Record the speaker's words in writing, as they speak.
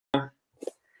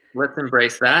Let's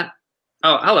embrace that.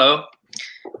 Oh, hello.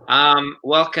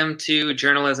 Welcome to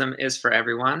Journalism is for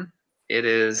Everyone. It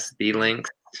is the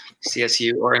linked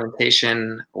CSU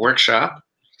Orientation workshop.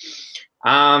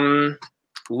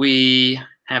 We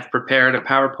have prepared a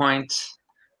PowerPoint.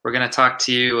 We're going to talk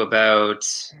to you about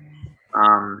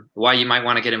why you might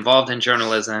want to get involved in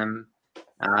journalism,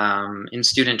 in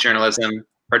student journalism,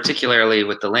 particularly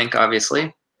with the link,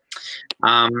 obviously,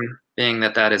 being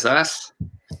that that is us.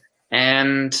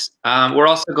 And we're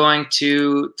also going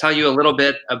to tell you a little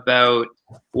bit about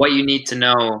what you need to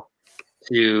know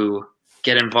to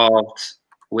get involved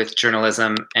with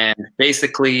journalism. And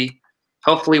basically,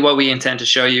 hopefully what we intend to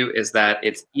show you is that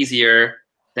it's easier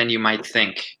than you might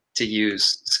think to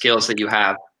use skills that you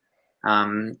have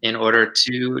in order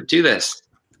to do this.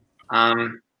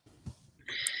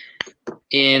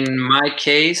 In my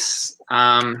case,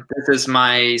 this is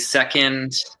my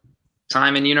second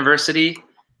time in university.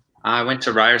 I went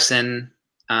to Ryerson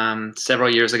several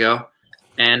years ago,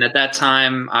 and at that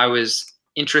time I was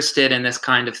interested in this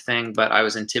kind of thing, but I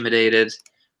was intimidated.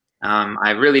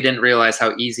 I really didn't realize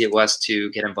how easy it was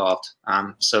to get involved,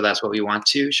 so that's what we want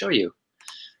to show you.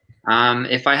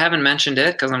 If I haven't mentioned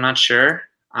it, because I'm not sure,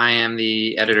 I am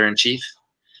the editor-in-chief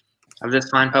of this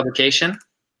fine publication,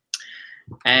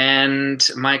 and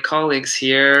my colleagues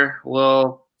here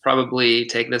will probably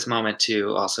take this moment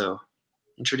to also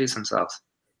introduce themselves.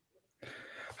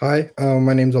 Hi,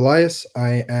 my name's Elias.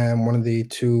 I am one of the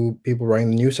two people running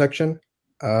the news section.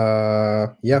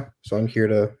 Yeah, so I'm here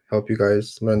to help you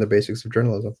guys learn the basics of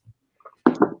journalism.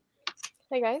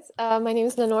 Hey guys, my name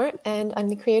is Lenore, and I'm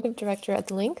the creative director at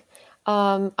The Link.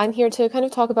 I'm here to kind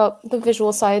of talk about the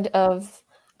visual side of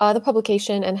the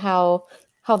publication and how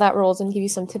that rolls, and give you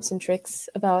some tips and tricks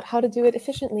about how to do it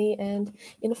efficiently and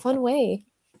in a fun way.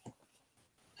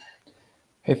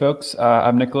 Hey folks,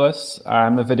 I'm Nicholas.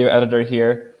 I'm the video editor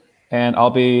here, and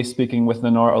I'll be speaking with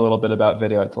Lenore a little bit about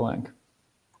video at The Link.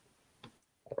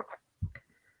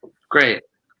 Great.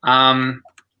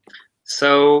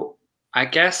 So I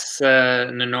guess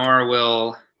Lenore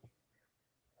will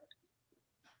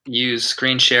use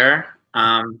screen share.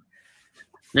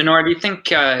 Lenore, do you think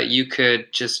you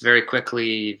could just very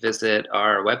quickly visit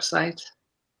our website?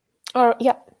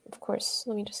 Yeah, of course.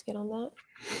 Let me just get on that.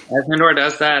 As Lenore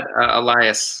does that,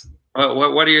 Elias,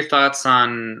 what are your thoughts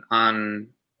on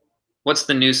what's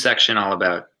the news section all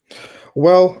about?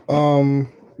 Well,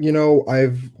 you know,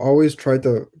 I've always tried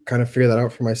to kind of figure that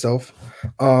out for myself.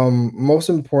 Most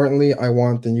importantly, I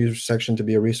want the news section to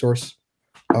be a resource.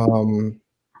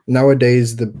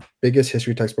 Nowadays, the biggest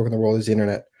history textbook in the world is the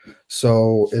internet.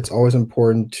 So it's always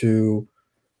important to,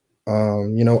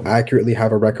 you know, accurately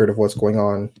have a record of what's going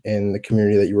on in the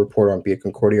community that you report on, be it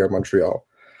Concordia or Montreal.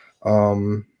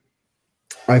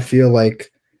 I feel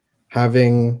like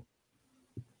having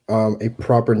a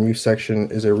proper news section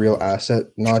is a real asset,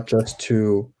 not just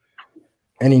to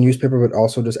any newspaper, but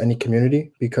also just any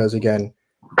community, because again,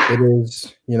 it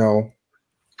is, you know,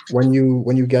 when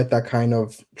you get that kind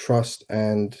of trust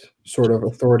and sort of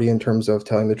authority in terms of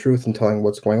telling the truth and telling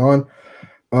what's going on,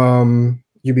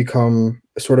 you become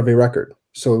sort of a record.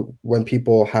 So when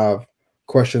people have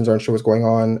questions, aren't sure what's going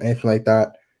on, anything like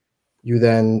that, you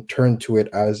then turn to it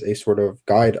as a sort of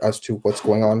guide as to what's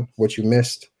going on, what you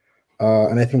missed.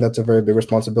 And I think that's a very big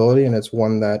responsibility, and it's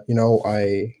one that, you know,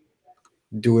 I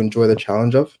do enjoy the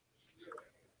challenge of.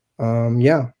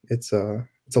 Yeah, it's a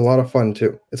lot of fun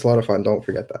too. It's a lot of fun. Don't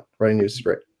forget that. Writing news is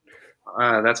great.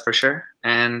 That's for sure.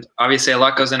 And obviously a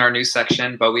lot goes in our news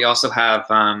section, but we also have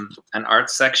an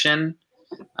arts section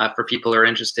for people who are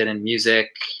interested in music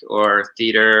or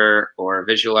theater or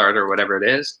visual art or whatever it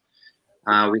is.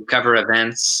 We cover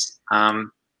events.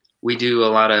 We do a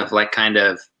lot of like kind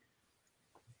of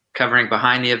covering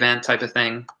behind the event type of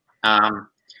thing.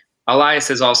 Elias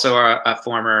is also a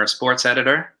former sports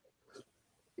editor.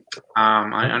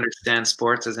 I understand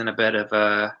sports is in a bit of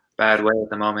a bad way at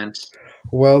the moment.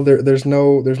 Well, there's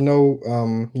no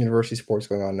university sports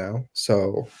going on now,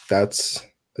 so that's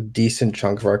a decent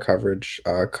chunk of our coverage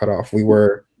cut off. We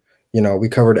were, you know, we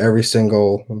covered every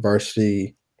single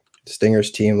varsity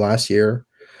Stingers team last year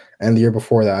and the year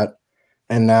before that,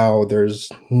 and now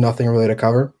there's nothing really to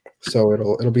cover. So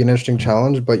it'll be an interesting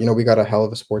challenge, but you know, we got a hell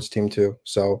of a sports team too.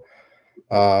 So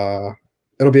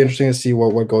it'll be interesting to see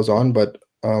what goes on. But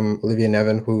Olivia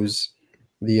Nevin, who's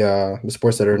the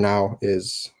sports editor now,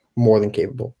 is more than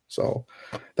capable. So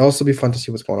that'll also be fun to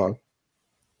see what's going on.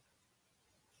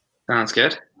 Sounds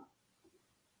good.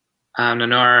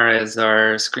 Nanora, is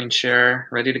our screen share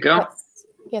ready to go?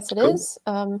 Yes, it is.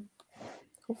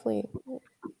 Hopefully.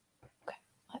 Okay,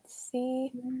 let's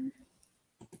see.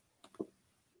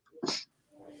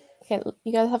 Okay,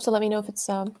 you guys have to let me know if it's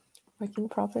working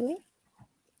properly.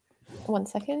 1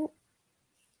 second.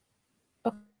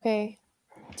 Okay.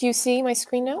 Do you see my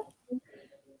screen now? Do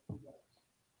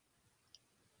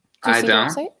you I see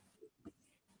don't. the website?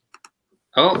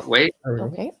 Oh, wait.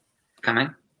 Okay.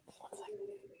 Coming.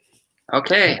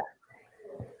 Okay.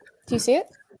 Do you see it?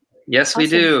 Yes, we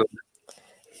Awesome. do.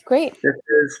 Great. This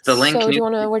is the link. So where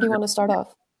do you want to start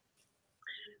off?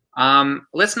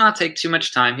 Let's not take too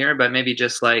much time here, but maybe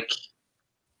just like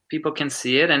people can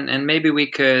see it, and maybe we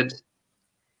could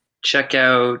check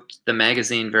out the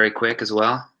magazine very quick as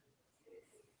well.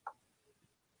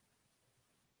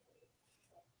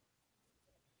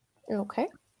 Okay.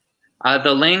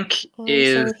 The link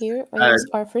is so here is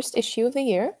our first issue of the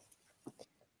year.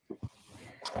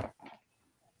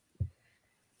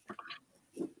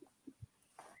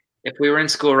 If we were in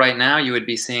school right now, you would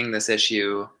be seeing this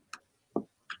issue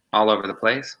all over the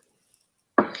place.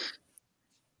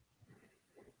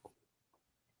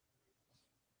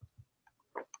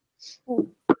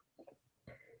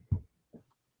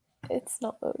 It's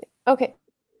not loading. Okay.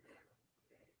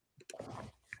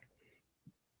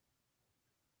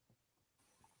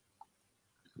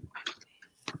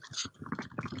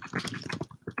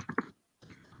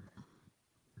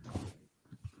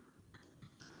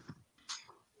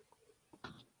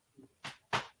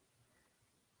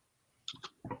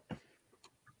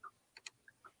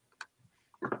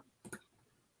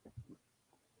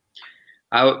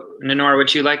 Nanor,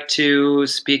 would you like to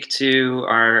speak to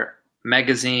our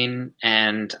magazine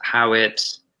and how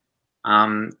it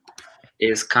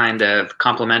is kind of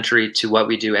complementary to what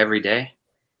we do every day?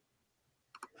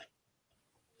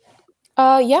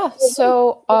 Yeah,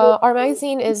 so our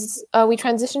magazine is, we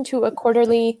transitioned to a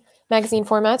quarterly magazine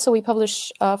format, so we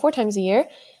publish 4 times a year.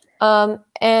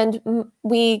 And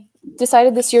we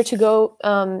decided this year to go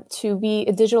to be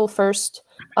a digital first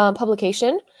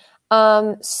publication.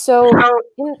 So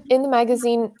in the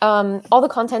magazine, all the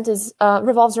content is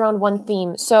revolves around one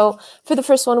theme. So for the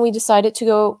first one, we decided to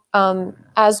go,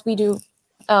 as we do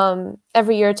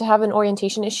every year, to have an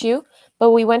orientation issue.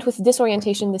 But we went with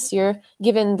disorientation this year,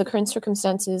 given the current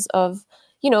circumstances of,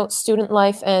 student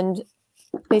life and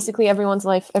basically everyone's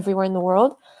life everywhere in the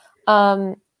world.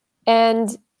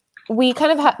 And we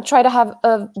kind of try to have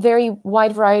a very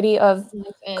wide variety of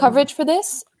coverage for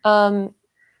this.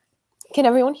 Can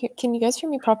everyone hear? Can you guys hear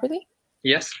me properly?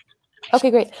 Yes.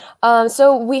 Okay, great.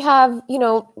 So we have,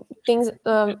 things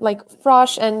like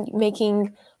Frosh and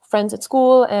making friends at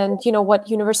school, and what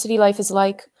university life is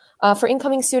like for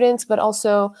incoming students, but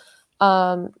also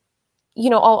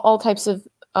all types of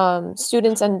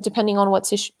students, and depending on what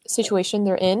situation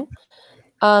they're in.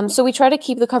 So we try to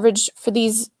keep the coverage for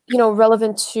these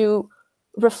relevant to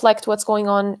reflect what's going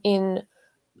on in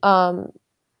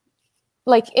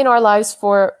in our lives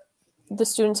for the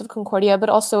students of Concordia, but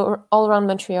also all around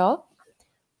Montreal.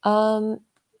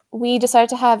 We decided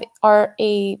to have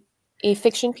a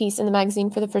fiction piece in the magazine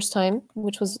for the first time,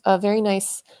 which was a very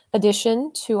nice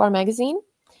addition to our magazine.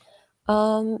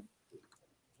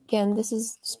 Again, this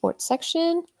is the sports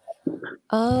section.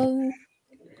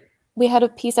 We had a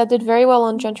piece that did very well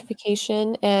on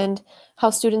gentrification and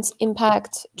how students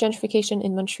impact gentrification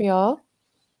in Montreal.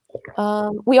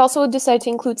 We also decided to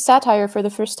include satire for the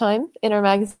first time in our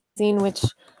magazine, which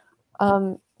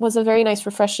was a very nice,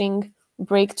 refreshing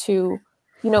break to,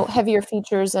 heavier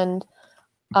features and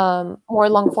more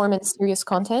long form and serious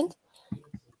content.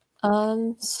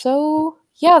 So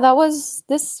yeah,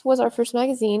 this was our first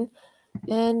magazine,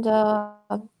 and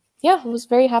yeah, I was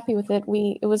very happy with it.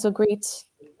 It was a great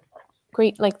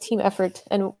team effort,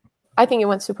 and I think it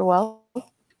went super well.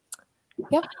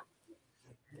 Yeah.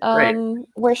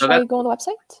 Where should I go on the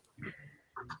website?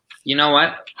 You know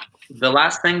what? The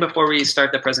last thing before we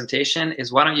start the presentation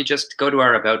is, why don't you just go to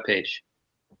our About page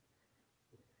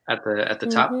at the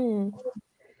top?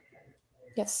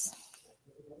 Yes.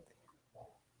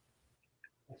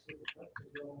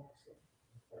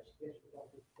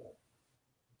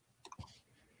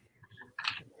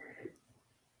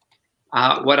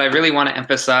 What I really want to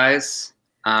emphasize,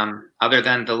 other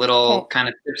than the little kind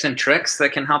of tips and tricks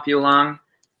that can help you along,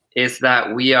 is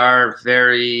that we are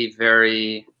very,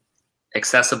 very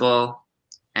accessible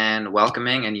and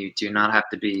welcoming, and you do not have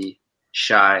to be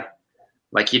shy.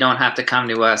 Like, you don't have to come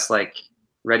to us like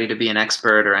ready to be an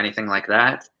expert or anything like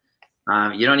that.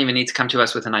 You don't even need to come to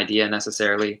us with an idea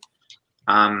necessarily.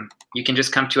 You can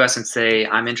just come to us and say,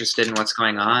 I'm interested in what's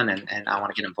going on, and I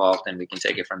want to get involved, and we can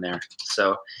take it from there.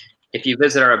 So if you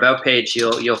visit our About page,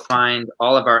 you'll find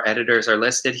all of our editors are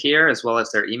listed here, as well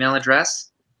as their email address.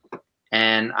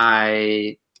 And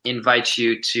I invite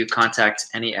you to contact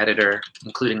any editor,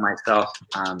 including myself,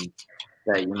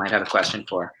 that you might have a question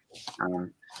for.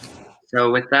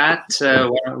 So with that,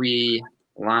 why don't we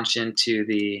launch into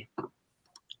the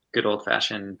good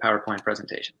old-fashioned PowerPoint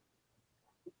presentation.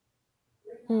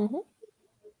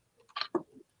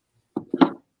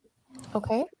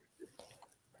 Okay.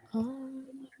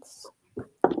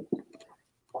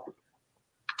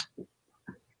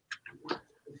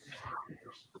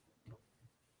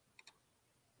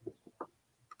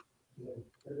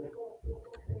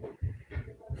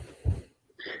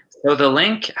 So the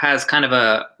link has kind of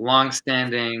a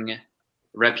long-standing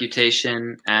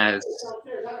reputation as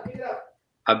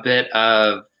a bit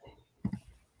of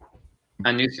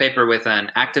a newspaper with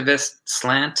an activist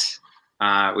slant.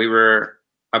 We were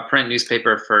a print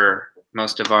newspaper for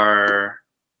most of our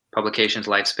publication's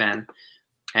lifespan,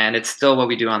 and it's still what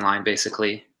we do online,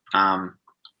 basically.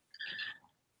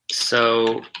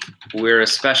 So we're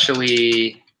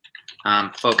especially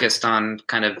focused on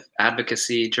kind of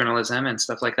advocacy journalism and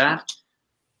stuff like that.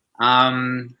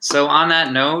 So on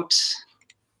that note,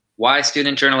 why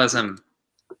student journalism?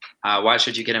 Why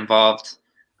should you get involved?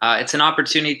 It's an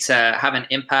opportunity to have an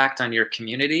impact on your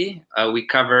community. We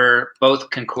cover both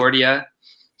Concordia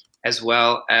as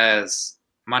well as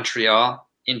Montreal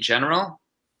in general,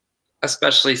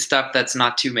 especially stuff that's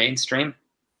not too mainstream.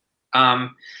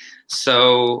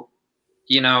 So,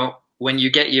 you know, when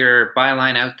you get your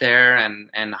byline out there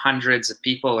and hundreds of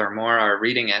people or more are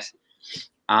reading it,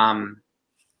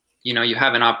 you know, you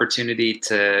have an opportunity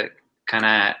to kind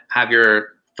of have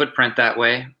your footprint that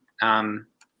way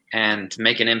and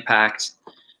make an impact.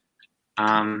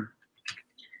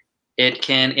 It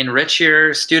can enrich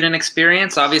your student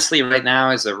experience. Obviously, right now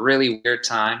is a really weird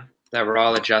time that we're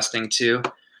all adjusting to.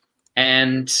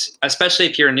 And especially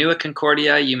if you're new at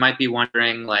Concordia, you might be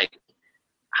wondering, like,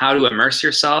 how to immerse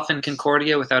yourself in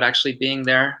Concordia without actually being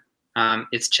there.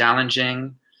 It's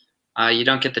challenging. You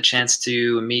don't get the chance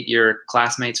to meet your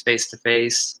classmates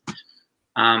face-to-face.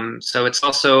 So it's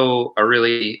also a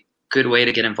really good way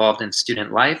to get involved in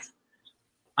student life.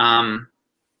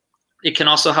 It can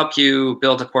also help you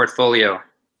build a portfolio,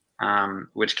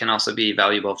 which can also be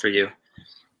valuable for you.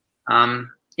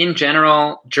 In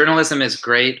general, journalism is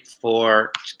great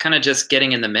for kind of just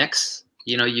getting in the mix.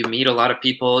 You know, you meet a lot of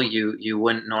people you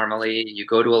wouldn't normally. You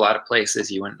go to a lot of places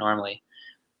you wouldn't normally.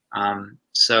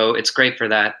 So it's great for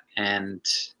that. And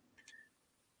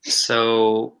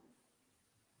so,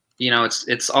 you know,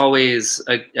 it's always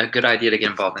a good idea to get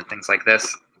involved in things like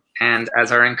this. And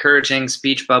as our encouraging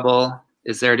speech bubble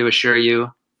is there to assure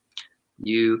you,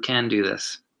 you can do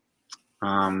this.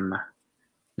 Lenore,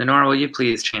 will you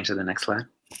please change to the next slide?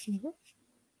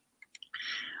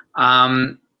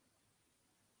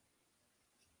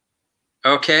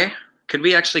 Okay, could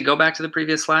we actually go back to the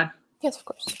previous slide? Yes, of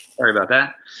course. Sorry about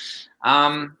that.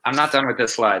 I'm not done with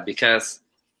this slide because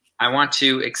I want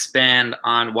to expand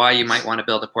on why you might want to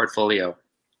build a portfolio.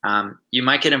 You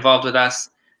might get involved with us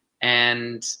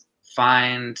and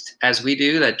find, as we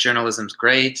do, that journalism's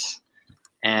great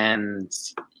and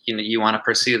you know, you want to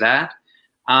pursue that.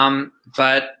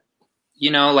 But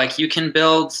you know, like, you can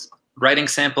build writing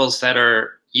samples that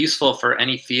are useful for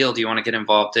any field you want to get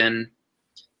involved in.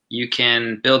 You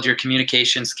can build your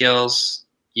communication skills.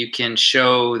 You can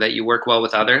show that you work well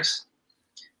with others.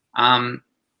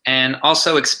 And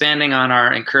also expanding on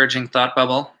our encouraging thought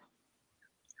bubble.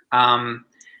 The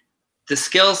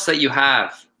skills that you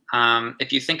have,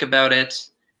 if you think about it,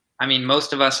 I mean,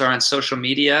 most of us are on social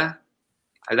media.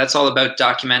 That's all about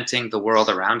documenting the world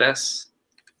around us.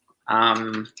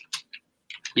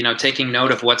 You know, taking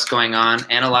note of what's going on,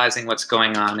 analyzing what's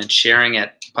going on, and sharing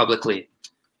it publicly.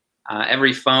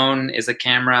 Every phone is a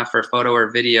camera for photo or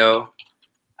video.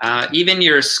 Even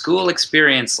your school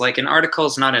experience, like an article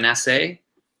is not an essay,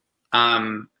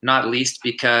 not least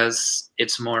because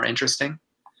it's more interesting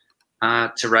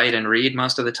to write and read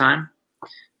most of the time.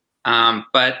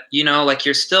 But you know, like,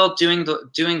 you're still doing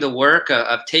the work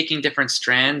of taking different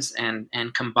strands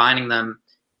and combining them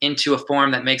into a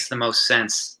form that makes the most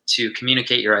sense to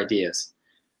communicate your ideas.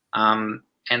 And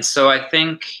so I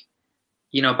think,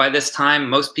 you know, by this time,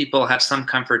 most people have some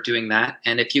comfort doing that.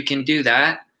 And if you can do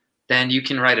that, then you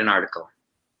can write an article.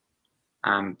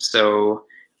 So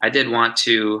I did want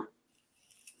to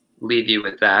leave you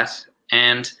with that.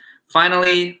 And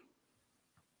finally,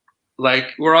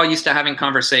 like, we're all used to having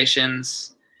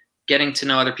conversations, getting to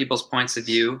know other people's points of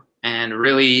view, and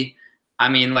really, I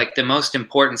mean, like, the most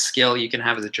important skill you can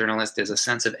have as a journalist is a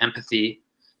sense of empathy,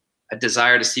 a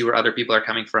desire to see where other people are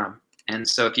coming from. And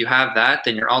so if you have that,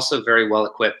 then you're also very well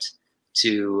equipped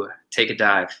to take a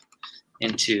dive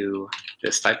into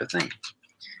this type of thing.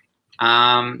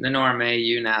 Lenore, may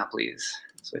you now please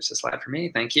switch the slide for me?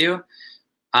 Thank you.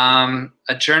 A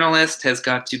journalist has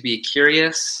got to be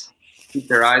curious, keep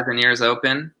their eyes and ears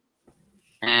open,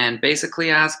 and basically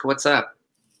ask what's up,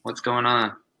 what's going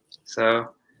on.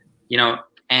 So, you know,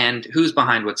 and who's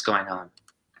behind what's going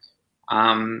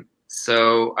on.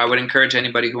 So I would encourage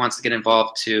anybody who wants to get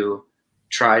involved to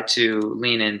try to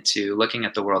lean into looking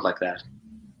at the world like that.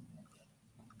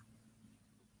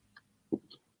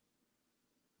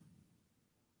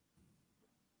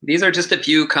 These are just a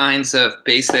few kinds of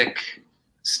basic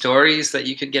stories that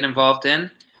you could get involved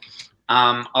in.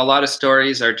 A lot of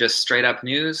stories are just straight up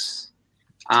news.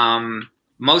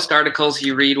 Most articles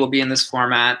you read will be in this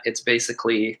format. It's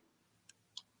basically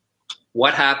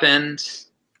what happened,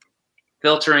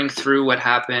 filtering through what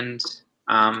happened.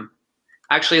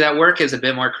 Actually, that work is a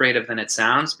bit more creative than it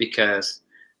sounds because,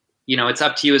 you know, it's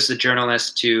up to you as the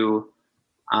journalist to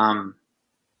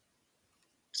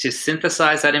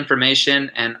synthesize that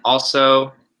information and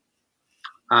also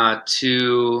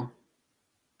to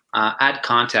add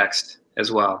context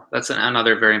as well. That's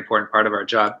another very important part of our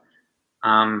job.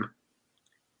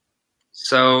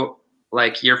 So,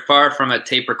 like, you're far from a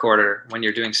tape recorder when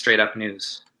you're doing straight up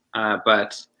news,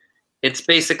 but it's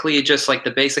basically just like the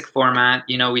basic format.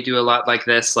 You know, we do a lot like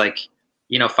this, like,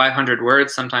 you know, 500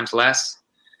 words, sometimes less.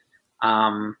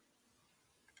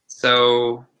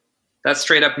 So that's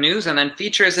straight up news. And then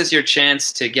features is your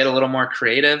chance to get a little more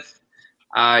creative.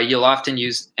 You'll often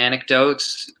use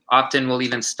anecdotes. Often we'll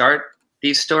even start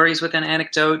these stories with an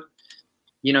anecdote.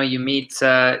 You know, you meet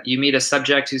a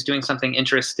subject who's doing something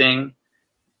interesting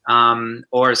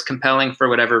or is compelling for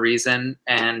whatever reason,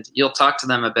 and you'll talk to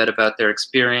them a bit about their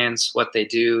experience, what they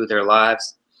do, their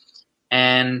lives.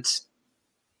 And,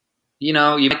 you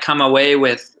know, you might come away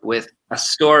with a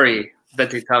story that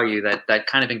they tell you that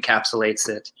kind of encapsulates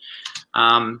it.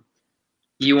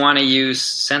 You want to use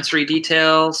sensory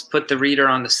details, put the reader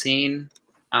on the scene.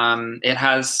 It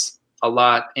has a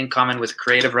lot in common with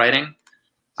creative writing,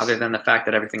 other than the fact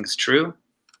that everything's true.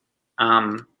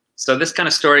 So this kind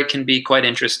of story can be quite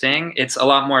interesting. It's a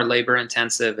lot more labor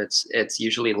intensive. It's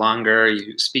usually longer.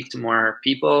 You speak to more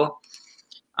people,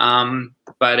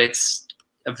 but it's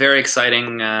a very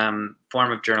exciting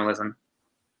form of journalism.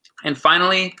 And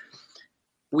finally,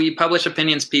 we publish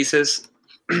opinions pieces,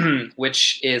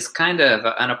 which is kind of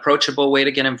an approachable way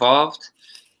to get involved.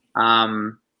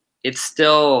 It's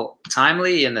still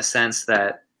timely in the sense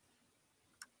that,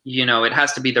 you know, it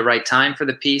has to be the right time for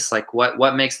the piece. Like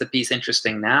what makes the piece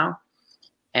interesting now?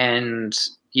 And,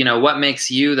 you know, what makes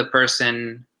you the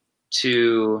person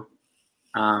to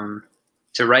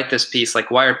write this piece?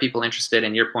 Like, why are people interested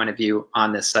in your point of view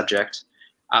on this subject?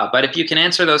 But if you can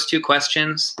answer those two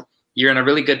questions, you're in a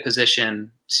really good position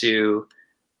to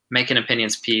make an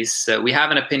opinions piece. So we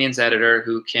have an opinions editor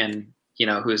who can, you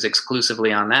know, who's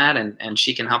exclusively on that, and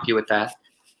she can help you with that.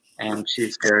 And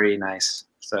she's very nice.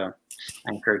 So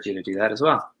I encourage you to do that as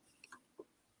well.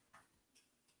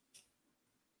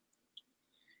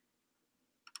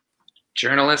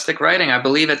 Journalistic writing. I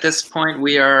believe at this point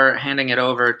we are handing it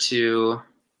over to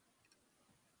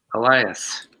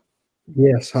Elias.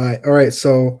 Yes, hi. All right,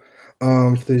 so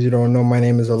for those who don't know, my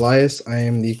name is Elias. I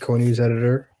am the co-news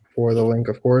editor for The Link,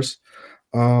 of course.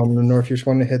 Nor if you just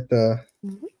want to hit the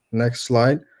next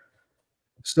slide.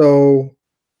 So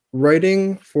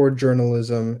writing for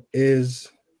journalism is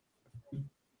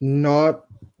not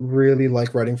really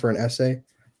like writing for an essay.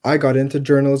 I got into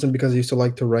journalism because I used to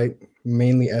like to write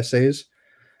mainly essays,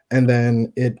 and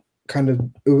then it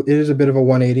is a bit of a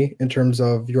 180 in terms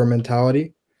of your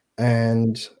mentality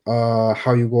and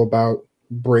how you go about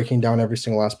breaking down every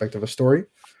single aspect of a story.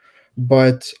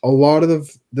 But a lot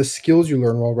of the skills you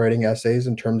learn while writing essays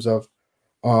in terms of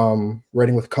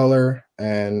writing with color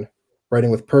and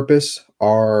writing with purpose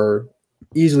are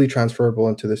easily transferable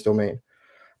into this domain.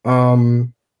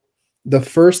 The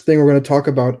first thing we're going to talk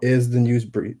about is the news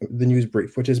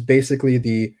brief, which is basically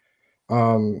the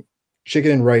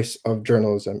chicken and rice of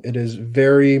journalism. It is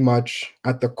very much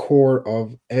at the core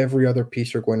of every other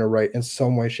piece you're going to write in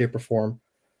some way, shape, or form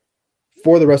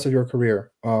for the rest of your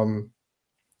career.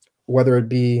 Whether it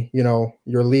be, you know,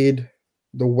 your lead,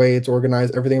 the way it's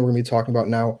organized, everything we're going to be talking about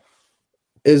now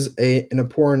is an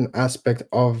important aspect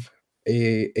of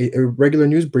a regular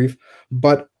news brief,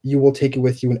 but you will take it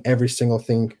with you in every single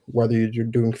thing, whether you're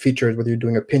doing features, whether you're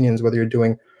doing opinions, whether you're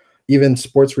doing even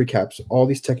sports recaps. All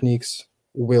these techniques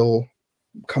will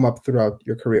come up throughout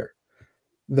your career.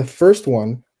 The first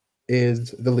one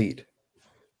is the lead.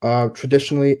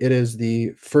 Traditionally, it is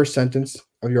the first sentence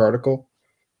of your article.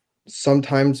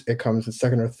 Sometimes it comes in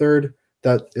second or third.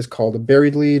 That is called a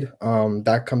buried lead.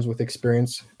 That comes with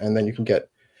experience, and then you can get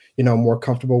more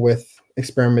comfortable with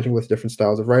experimenting with different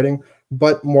styles of writing.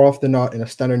 But more often than not, in a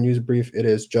standard news brief, it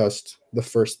is just the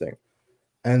first thing.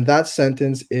 And that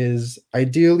sentence is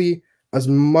ideally as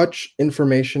much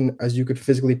information as you could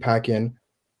physically pack in,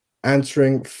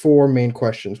 answering 4 main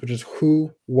questions, which is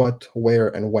who, what, where,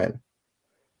 and when.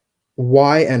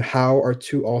 Why and how are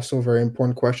 2 also very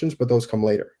important questions, but those come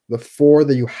later. The 4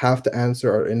 that you have to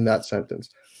answer are in that sentence.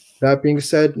 That being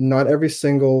said, not every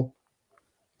single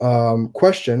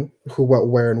question, who, what,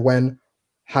 where, and when,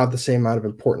 have the same amount of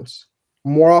importance.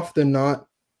 More often than not,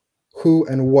 who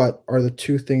and what are the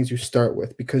 2 things you start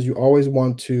with, because you always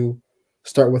want to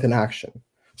start with an action.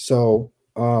 So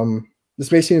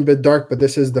this may seem a bit dark, but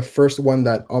this is the first one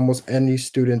that almost any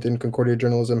student in Concordia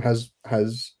journalism has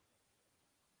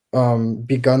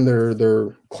begun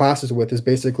their classes with, is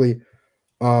basically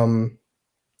 2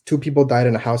 people died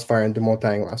in a house fire in De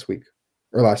Montagne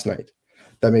last night.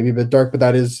 That may be a bit dark, but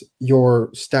that is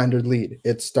your standard lead.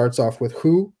 It starts off with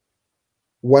who,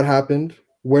 what happened,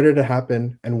 where did it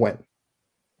happen, and when.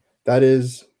 That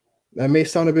may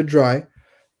sound a bit dry,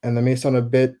 and that may sound a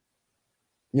bit,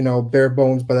 bare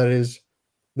bones, but that is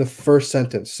the first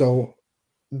sentence. So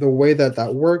the way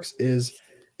that works is,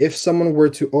 if someone were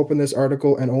to open this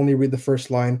article and only read the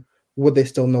first line, would they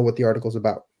still know what the article is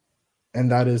about?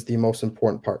 And that is the most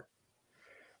important part.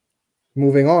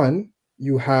 Moving on,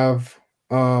 you have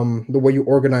the way you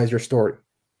organize your story,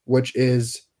 which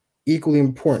is equally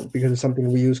important because it's something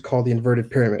we use called the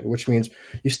inverted pyramid, which means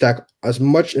you stack as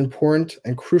much important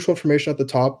and crucial information at the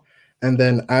top, and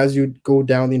then as you go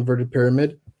down the inverted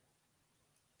pyramid,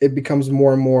 it becomes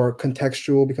more and more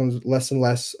contextual, becomes less and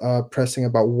less pressing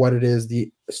about what it is the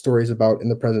story is about in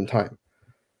the present time.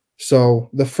 So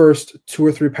the first 2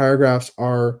 or 3 paragraphs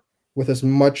are with as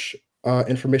much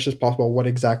information as possible what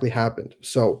exactly happened.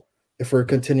 So if we're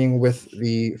continuing with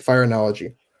the fire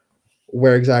analogy,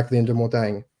 where exactly in De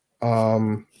Montagne,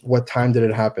 what time did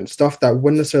it happen? Stuff that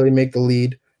wouldn't necessarily make the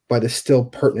lead, but is still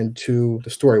pertinent to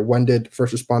the story. When did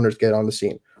first responders get on the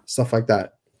scene? Stuff like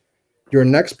that. Your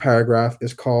next paragraph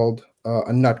is called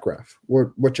a nut graph,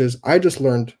 which is, I just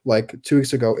learned like 2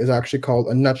 weeks ago, is actually called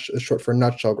is short for a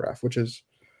nutshell graph, which is,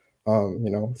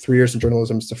 3 years in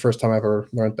journalism. It's the first time I've ever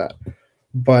learned that.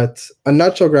 But a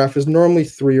nutshell graph is normally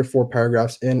 3 or 4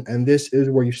 paragraphs in, and this is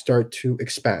where you start to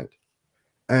expand.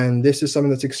 And this is something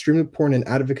that's extremely important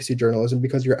in advocacy journalism,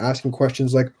 because you're asking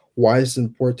questions like, why is this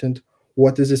important?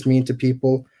 What does this mean to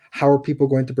people? How are people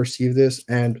going to perceive this?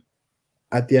 And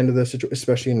at the end of the situation,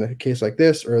 especially in a case like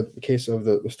this, or the case of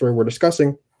the story we're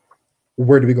discussing,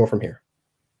 where do we go from here?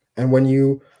 And when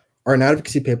you are an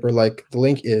advocacy paper like The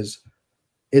Link is,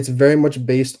 it's very much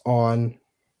based on,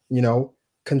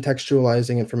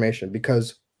 contextualizing information,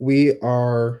 because we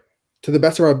are, to the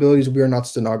best of our abilities, we are not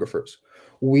stenographers.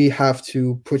 We have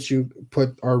to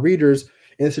put our readers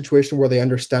in a situation where they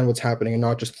understand what's happening and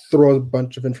not just throw a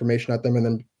bunch of information at them and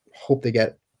then hope they get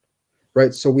it,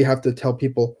 right? So we have to tell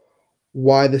people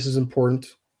why this is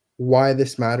important, why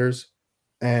this matters,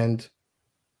 and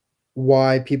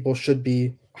why people should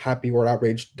be happy or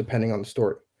outraged depending on the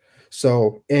story.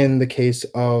 So in the case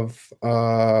of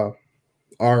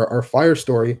our fire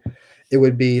story, it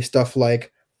would be stuff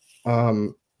like,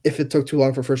 if it took too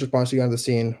long for first responders to get on the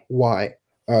scene, why?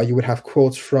 You would have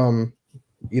quotes from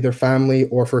either family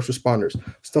or first responders,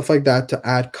 stuff like that, to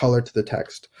add color to the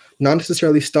text. Not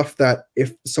necessarily stuff that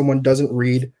if someone doesn't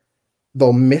read,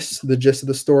 they'll miss the gist of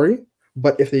the story,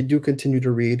 but if they do continue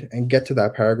to read and get to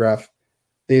that paragraph,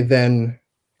 they then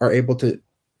are able to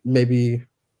maybe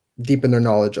deepen their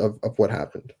knowledge of what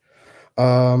happened.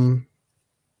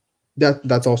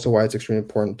 That's also why it's extremely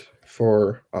important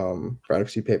for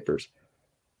advocacy papers.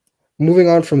 Moving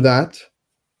on from that,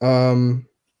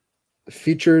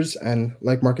 features and,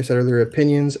 like Marcus said earlier,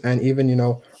 opinions and even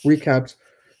recaps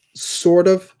sort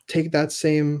of take that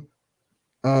same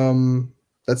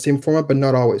format, but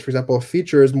not always. For example, a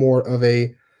feature is more of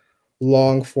a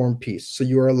long form piece, so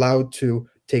you are allowed to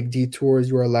take detours.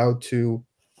 You are allowed to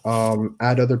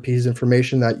add other pieces of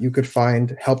information that you could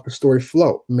find help the story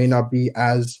flow. May not be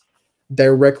as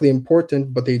directly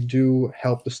important, but they do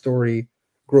help the story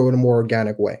grow in a more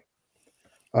organic way.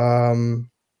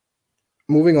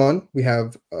 Moving on, we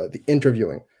have the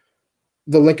interviewing.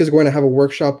 The Link is going to have a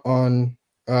workshop on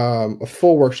a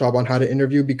full workshop on how to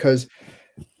interview, because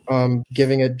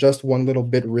giving it just one little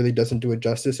bit really doesn't do it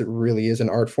justice. It really is an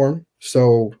art form.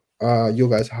 So you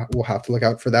guys will have to look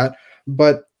out for that.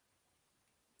 But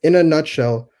in a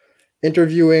nutshell,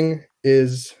 interviewing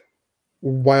is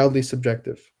wildly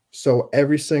subjective. So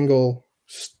every single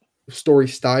story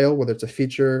style, whether it's a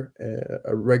feature,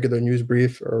 a regular news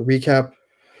brief, or a recap,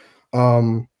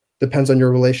 depends on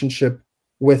your relationship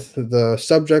with the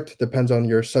subject, depends on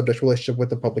your subject relationship with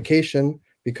the publication,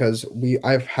 because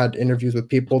I've had interviews with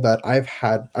people that I've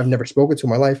never spoken to in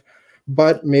my life,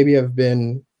 but maybe have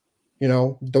been,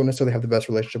 don't necessarily have the best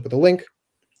relationship with the link.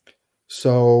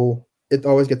 So it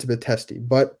always gets a bit testy,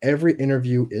 but every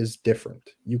interview is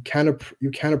different. You can't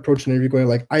approach an interview going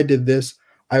like, I did this,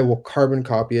 I will carbon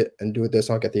copy it and do it this,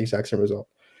 I'll get the exact same result,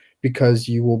 because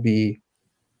you will be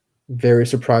very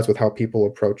surprised with how people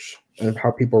approach and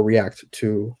how people react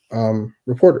to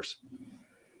reporters.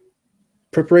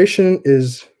 Preparation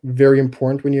is very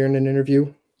important when you're in an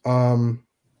interview,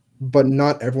 but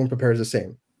not everyone prepares the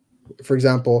same. For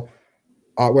example,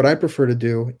 what I prefer to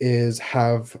do is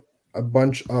have a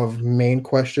bunch of main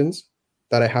questions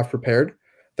that I have prepared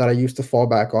that I used to fall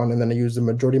back on, and then I use the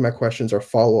majority of my questions are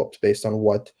follow-ups based on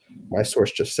what my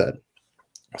source just said.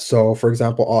 So, for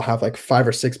example, I'll have like 5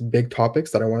 or 6 big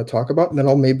topics that I want to talk about, and then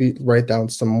I'll maybe write down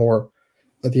some more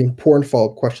of the important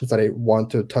follow-up questions that I want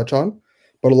to touch on.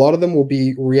 But a lot of them will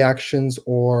be reactions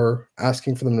or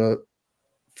asking for them to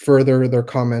further their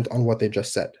comment on what they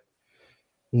just said.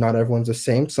 Not everyone's the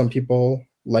same. Some people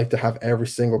like to have every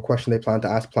single question they plan to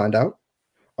ask planned out.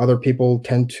 Other people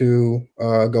tend to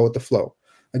go with the flow.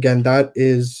 Again, that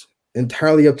is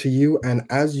entirely up to you. And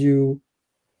as you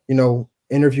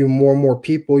interview more and more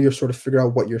people, you're sort of figure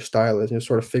out what your style is, and you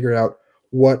sort of figure out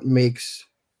what makes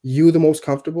you the most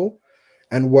comfortable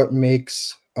and what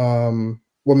makes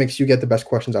you get the best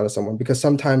questions out of someone. Because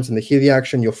sometimes in the heat of the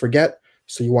action, you'll forget,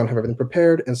 so you want to have everything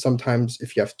prepared. And sometimes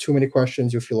if you have too many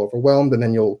questions, you feel overwhelmed, and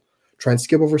then you'll try and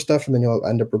skip over stuff, and then you'll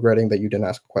end up regretting that you didn't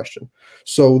ask a question.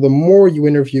 So the more you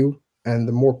interview and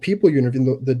the more people you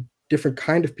interview, the different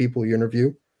kind of people you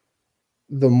interview,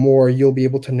 the more you'll be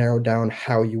able to narrow down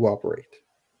how you operate.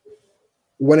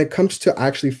 When it comes to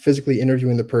actually physically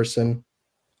interviewing the person,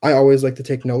 I always like to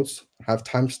take notes, have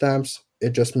timestamps.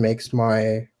 It just makes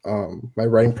my my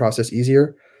writing process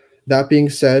easier. That being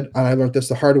said, and I learned this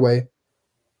the hard way,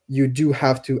 you do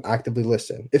have to actively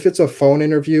listen. If it's a phone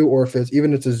interview, or if it's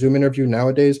a Zoom interview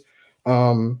nowadays,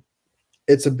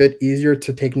 it's a bit easier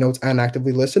to take notes and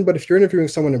actively listen. But if you're interviewing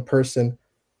someone in person,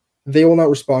 they will not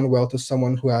respond well to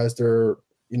someone who has their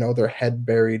head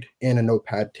buried in a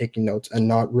notepad taking notes and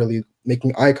not really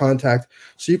making eye contact.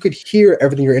 So you could hear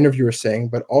everything your interviewer is saying,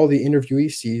 but all the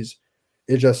interviewee sees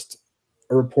is just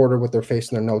a reporter with their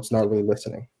face in their notes, not really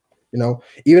listening.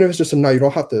 Even if it's just a nod, you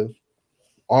don't have to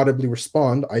audibly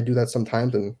respond. I do that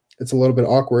sometimes, and it's a little bit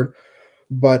awkward.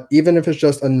 But even if it's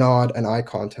just a nod and eye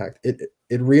contact,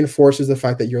 it reinforces the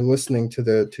fact that you're listening to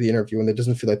the interview, and it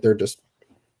doesn't feel like they're just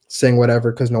saying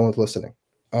whatever because no one's listening.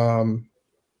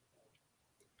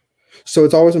 So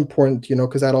it's always important,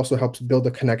 because that also helps build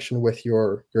a connection with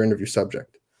your interview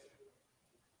subject.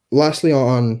 Lastly,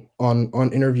 on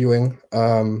interviewing,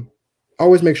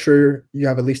 always make sure you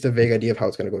have at least a vague idea of how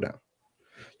it's going to go down.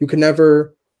 You can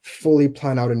never fully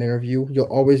plan out an interview. You'll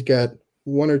always get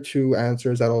 1 or 2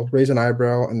 answers that'll raise an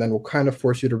eyebrow and then will kind of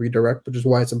force you to redirect, which is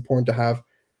why it's important to have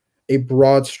a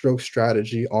broad stroke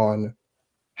strategy on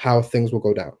how things will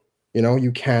go down.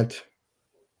 You can't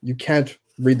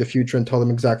read the future and tell them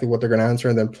exactly what they're going to answer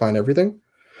and then plan everything.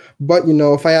 But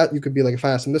you could be like, if I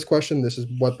ask them this question, this is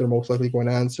what they're most likely going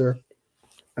to answer,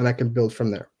 and I can build from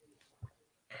there.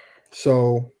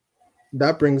 So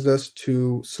that brings us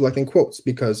to selecting quotes,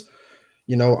 because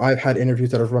I've had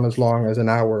interviews that have run as long as an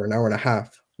hour and a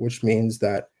half, which means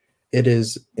that it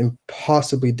is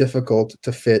impossibly difficult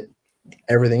to fit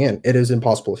everything in. It is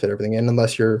impossible to fit everything in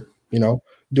unless you're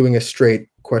doing a straight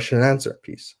question and answer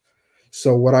piece.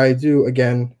 So what I do,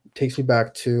 again, takes me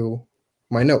back to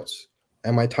my notes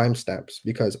and my timestamps,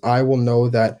 because I will know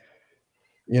that,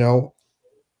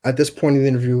 at this point in the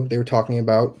interview, they were talking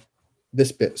about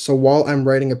this bit. So while I'm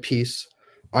writing a piece,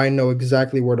 I know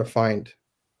exactly where to find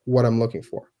what I'm looking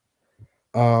for.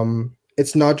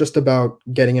 It's not just about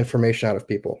getting information out of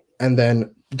people and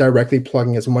then directly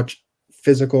plugging as much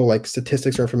physical, like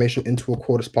statistics or information, into a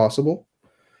quote as possible.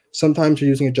 Sometimes you're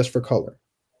using it just for color.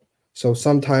 So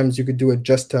sometimes you could do it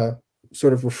just to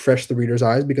sort of refresh the reader's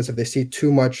eyes, because if they see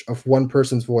too much of one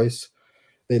person's voice,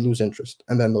 they lose interest,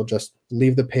 and then they'll just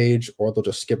leave the page, or they'll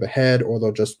just skip ahead, or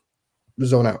they'll just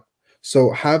zone out.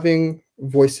 So having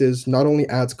voices not only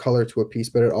adds color to a piece,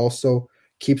 but it also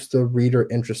keeps the reader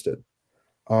interested.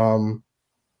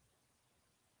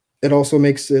 It also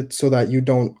makes it so that you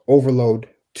don't overload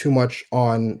too much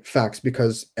on facts,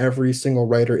 because every single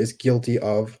writer is guilty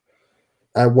of,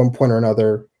 at one point or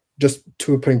another, just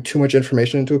putting too much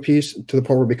information into a piece to the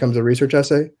point where it becomes a research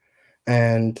essay.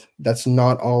 And that's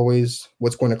not always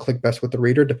what's going to click best with the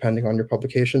reader, depending on your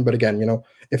publication. But again,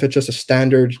 if it's just a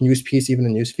standard news piece, even a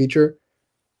news feature,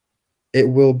 it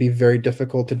will be very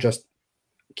difficult to just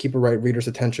keep a reader's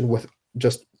attention with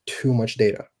just too much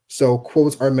data. So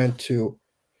quotes are meant to,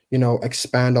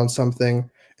 expand on something.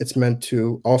 It's meant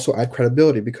to also add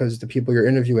credibility because the people you're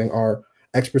interviewing are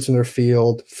experts in their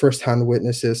field, first-hand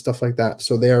witnesses, stuff like that.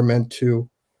 So they are meant to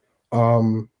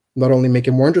not only make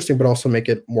it more interesting, but also make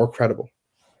it more credible.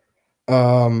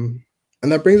 And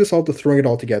that brings us all to throwing it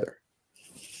all together.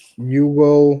 You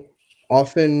will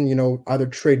often, either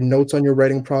trade notes on your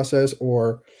writing process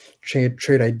or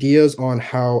trade ideas on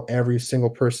how every single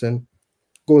person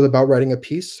goes about writing a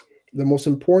piece. The most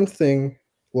important thing,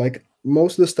 like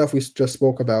most of the stuff we just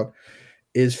spoke about,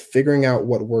 is figuring out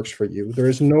what works for you. There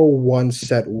is no one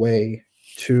set way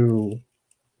to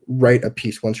write a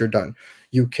piece once you're done.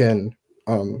 You can,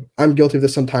 I'm guilty of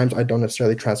this sometimes. I don't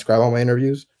necessarily transcribe all my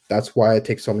interviews. That's why I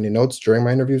take so many notes during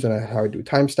my interviews and how I do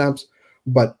timestamps.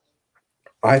 But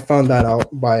I found that out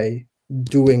by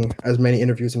doing as many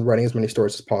interviews and writing as many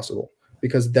stories as possible,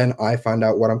 because then I find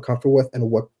out what I'm comfortable with and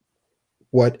what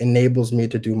enables me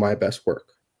to do my best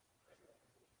work.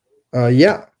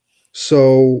 Yeah.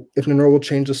 So if Nenor will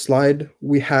change the slide,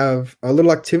 we have a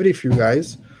little activity for you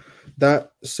guys.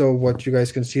 So what you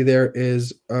guys can see there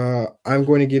is I'm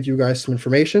going to give you guys some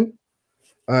information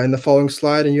in the following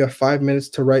slide, and you have 5 minutes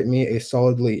to write me a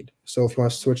solid lead. So if you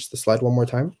want to switch the slide one more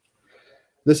time.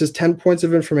 This is 10 points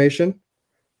of information.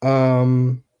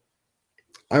 This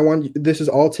is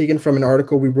all taken from an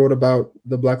article we wrote about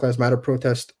the Black Lives Matter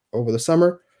protest over the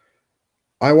summer.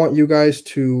 I want you guys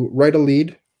to write a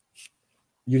lead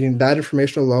using that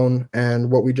information alone and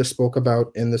what we just spoke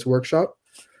about in this workshop.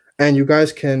 And you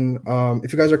guys can,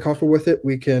 if you guys are comfortable with it,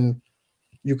 you can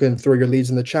throw your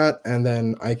leads in the chat, and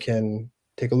then I can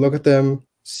take a look at them,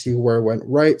 see where it went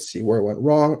right, see where it went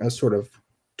wrong, and sort of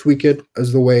tweak it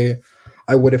as the way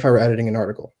I would if I were editing an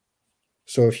article.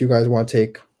 So if you guys want to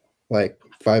take like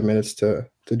 5 minutes to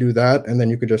do that, and then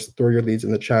you could just throw your leads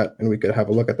in the chat and we could have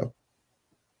a look at them.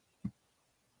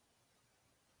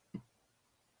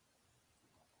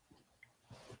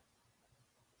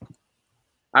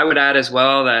 I would add as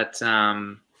well that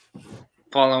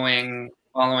following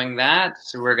that,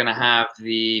 so we're going to have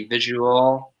the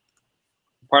visual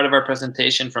part of our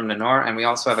presentation from Nenor, and we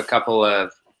also have a couple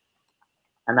of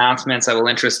announcements that will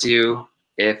interest you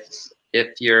if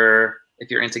you're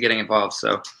into getting involved.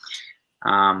 So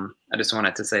I just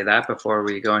wanted to say that before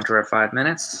we go into our 5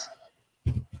 minutes.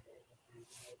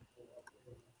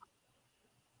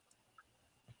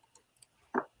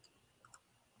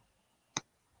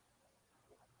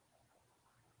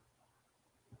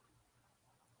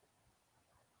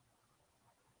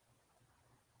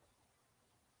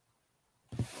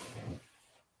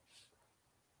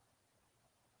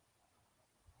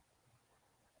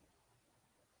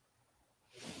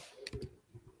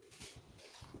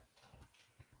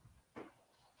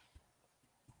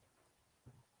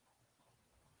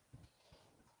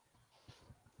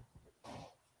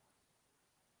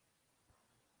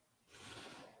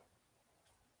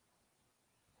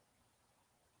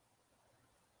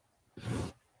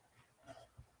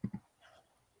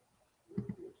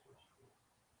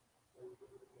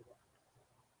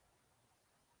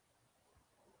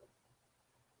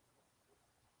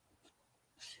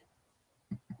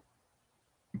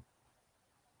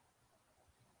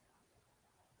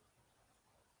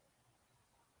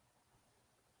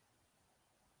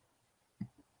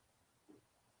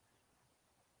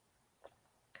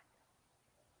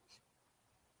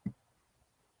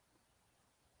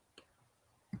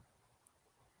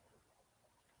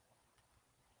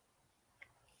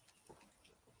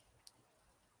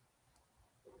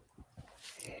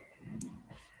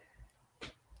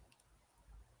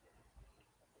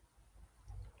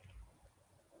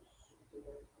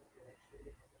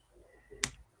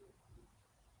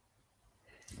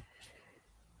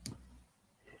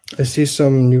 I see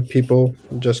some new people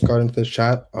just got into the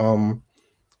chat. For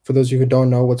those of you who don't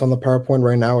know, what's on the PowerPoint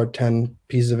right now are 10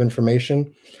 pieces of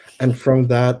information. And from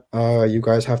that, you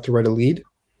guys have to write a lead,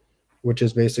 which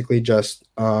is basically just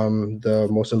the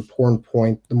most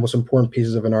important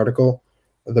pieces of an article,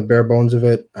 the bare bones of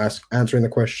it, answering the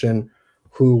question,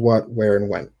 who, what, where, and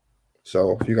when.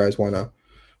 So if you guys want to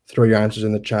throw your answers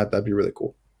in the chat, that'd be really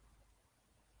cool.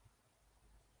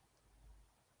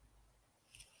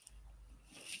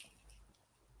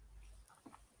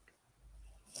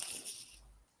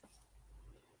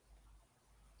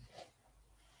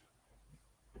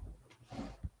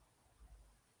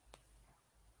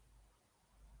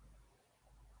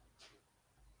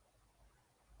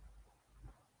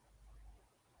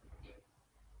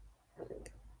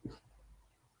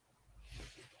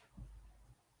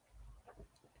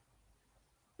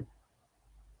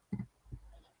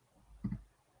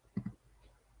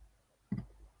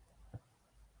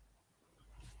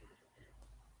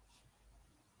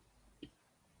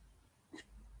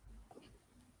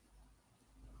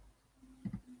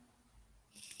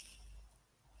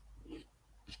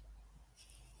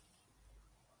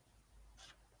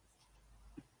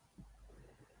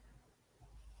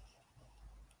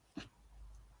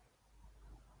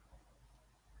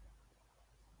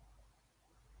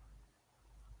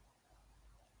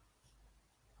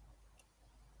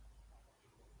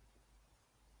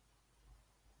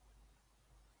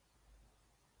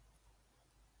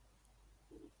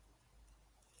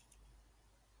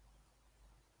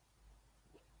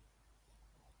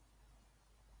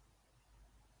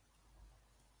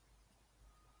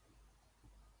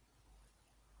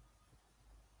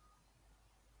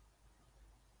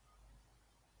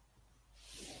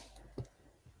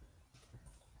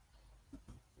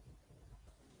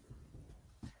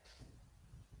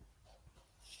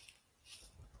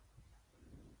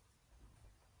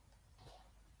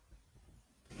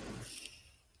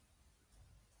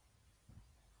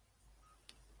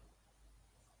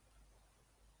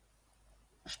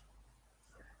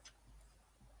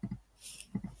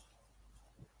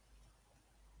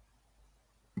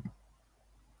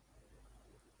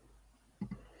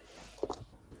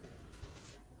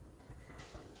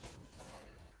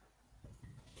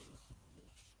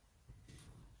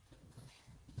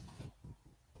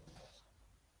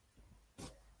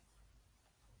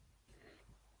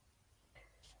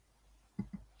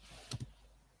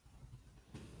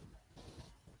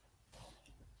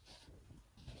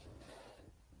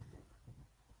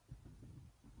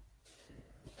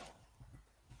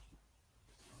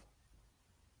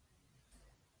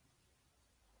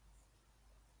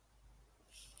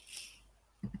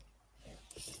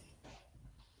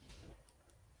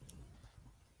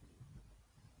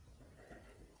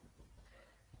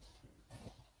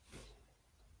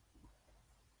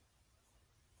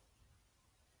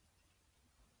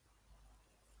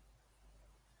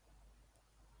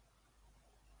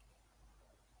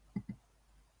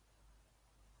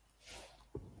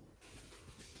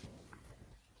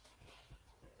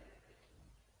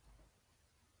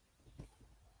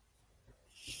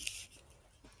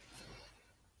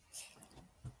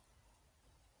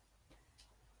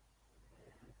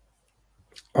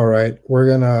 All right, we're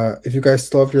gonna. If you guys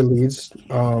still have your leads,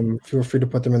 feel free to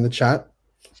put them in the chat.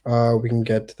 We can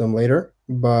get to them later.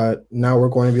 But now we're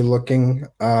going to be looking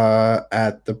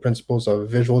at the principles of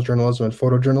visual journalism and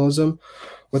photojournalism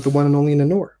with the one and only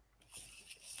Nanor.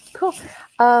 Cool.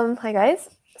 Hi guys.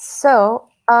 So,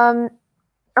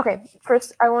 okay.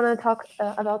 First, I want to talk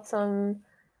about some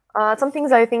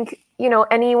things I think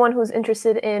anyone who's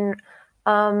interested in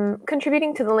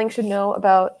contributing to the link should know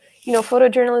about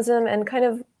photojournalism and kind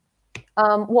of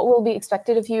what will be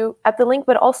expected of you at the link,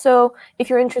 but also if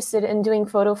you're interested in doing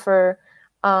photo for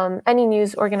any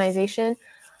news organization.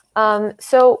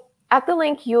 So at the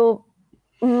link,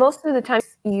 most of the time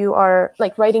you are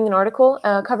like writing an article,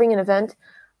 covering an event.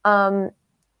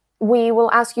 We will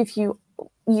ask you if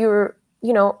you're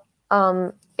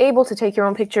able to take your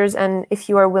own pictures and if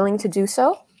you are willing to do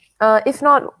so. If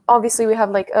not, obviously we have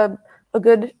like a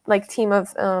good like team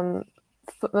of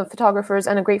photographers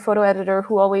and a great photo editor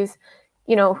who always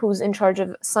who's in charge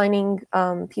of signing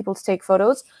people to take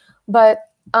photos. But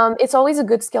it's always a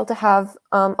good skill to have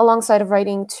alongside of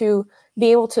writing to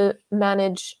be able to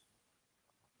manage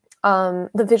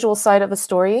the visual side of a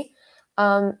story.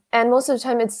 And most of the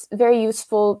time it's very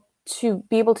useful to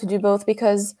be able to do both,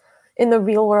 because in the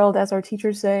real world, as our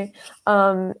teachers say,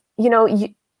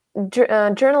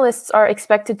 journalists are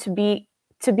expected to be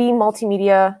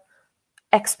multimedia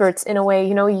experts in a way.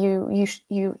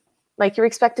 You're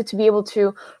expected to be able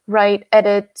to write,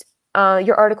 edit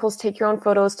your articles, take your own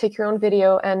photos, take your own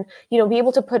video, and be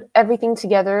able to put everything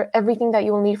together, everything that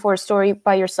you will need for a story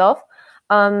by yourself.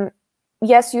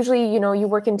 Yes, usually you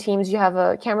work in teams, you have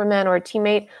a cameraman or a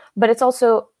teammate, but it's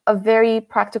also a very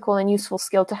practical and useful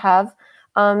skill to have.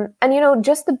 And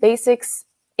just the basics.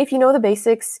 If you know the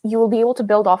basics, you will be able to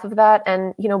build off of that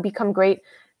and become great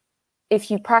if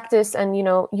you practice and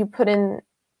you put in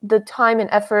the time and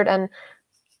effort. And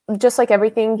just like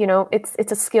everything,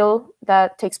 it's a skill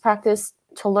that takes practice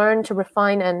to learn, to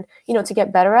refine, and to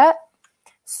get better at.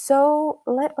 So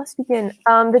let us begin.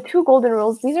 The 2 golden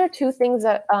rules. These are 2 things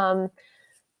that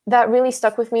that really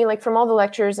stuck with me, like from all the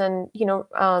lectures and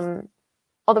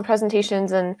all the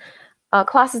presentations and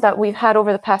classes that we've had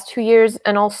over the past 2 years,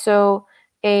 and also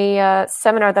a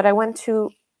seminar that I went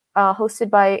to hosted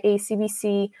by a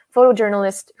CBC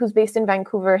photojournalist who's based in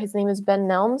Vancouver. His name is Ben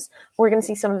Nelms. We're going to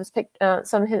see some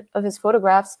of his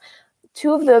photographs.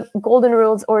 2 of the golden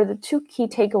rules, or the 2 key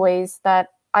takeaways that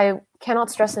I cannot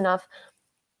stress enough,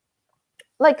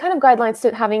 like kind of guidelines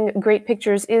to having great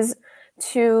pictures, is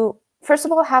to first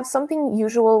of all have something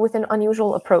usual with an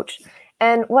unusual approach.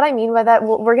 And what I mean by that,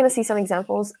 we're going to see some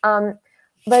examples.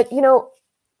 But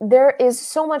there is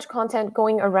so much content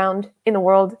going around in the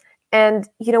world, and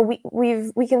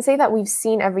we can say that we've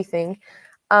seen everything,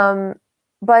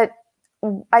 but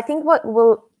I think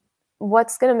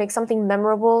what's going to make something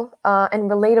memorable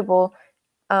and relatable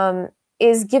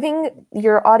is giving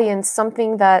your audience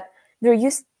something that they're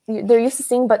used to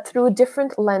seeing, but through a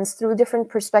different lens, through a different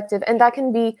perspective. And that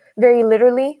can be very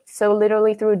literally, so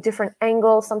literally through a different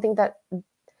angle, something that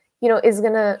is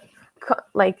gonna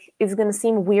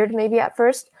seem weird maybe at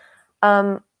first,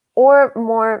 or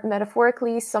more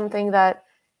metaphorically, something that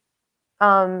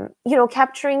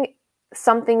capturing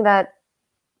something that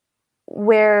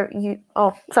where you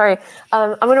I'm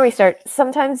going to restart.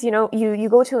 Sometimes you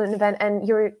go to an event and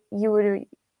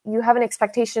you have an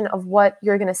expectation of what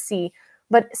you're going to see,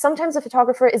 but sometimes the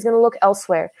photographer is going to look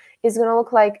elsewhere, is going to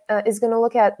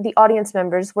look at the audience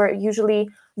members, where usually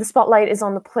the spotlight is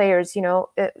on the players,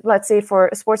 let's say for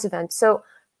a sports event. So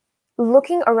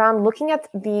looking around, looking at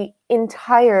the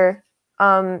entire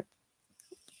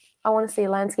I want to say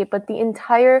landscape, but the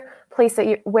entire place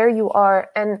where you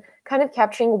are, and kind of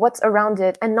capturing what's around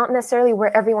it and not necessarily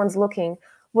where everyone's looking,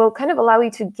 will kind of allow you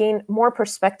to gain more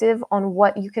perspective on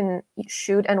what you can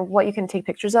shoot and what you can take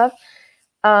pictures of.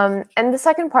 And the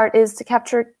second part is to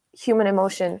capture human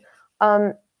emotion.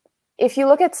 If you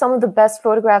look at some of the best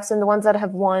photographs and the ones that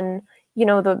have won,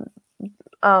 the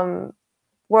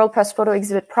World Press Photo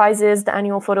Exhibit prizes, the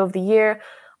annual photo of the year,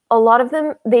 a lot of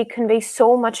them, they convey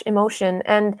so much emotion.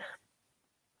 And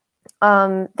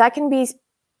that can be,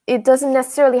 it doesn't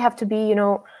necessarily have to be,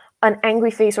 an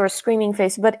angry face or a screaming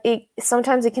face, but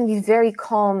sometimes it can be very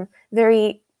calm,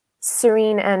 very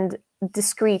serene and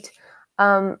discreet.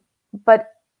 But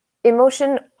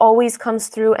emotion always comes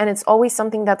through, and it's always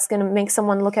something that's going to make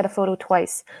someone look at a photo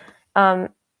twice. And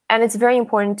it's very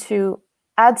important to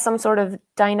add some sort of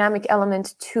dynamic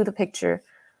element to the picture,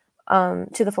 to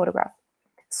the photograph.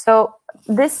 So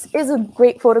this is a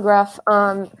great photograph.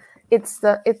 I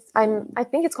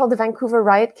think it's called the Vancouver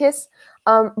Riot Kiss.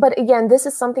 But again, this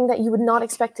is something that you would not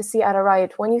expect to see at a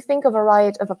riot. When you think of a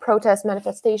riot, of a protest,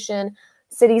 manifestation,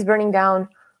 cities burning down,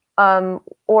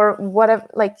 or whatever,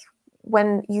 like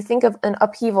when you think of an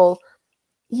upheaval,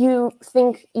 you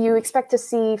expect to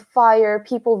see fire,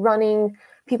 people running,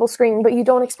 people screaming, but you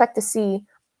don't expect to see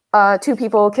two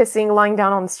people kissing lying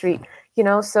down on the street, you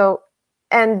know? So,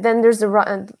 and then there's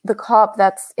the cop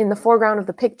that's in the foreground of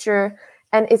the picture,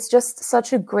 and it's just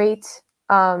such a great,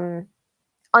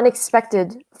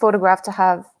 unexpected photograph to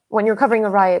have when you're covering a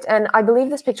riot. And I believe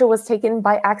this picture was taken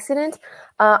by accident.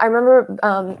 I remember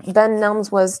Ben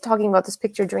Nelms was talking about this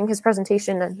picture during his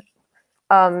presentation,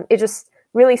 and it just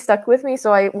really stuck with me.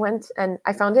 So I went and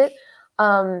I found it.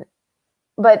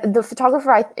 But the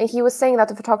photographer, he was saying that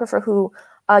the photographer who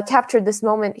captured this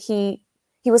moment, he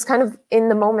was kind of in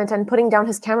the moment and putting down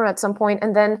his camera at some point,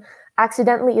 and then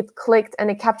accidentally it clicked and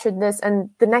it captured this. And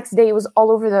the next day it was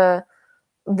all over the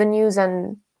news,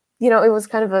 and you know, it was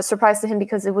kind of a surprise to him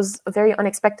because it was a very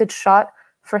unexpected shot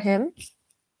for him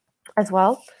as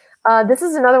well. This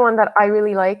is another one that I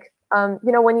really like. You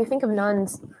know, when you think of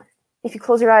nuns, if you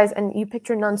close your eyes and you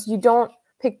picture nuns, you don't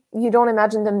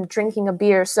imagine them drinking a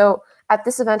beer. So at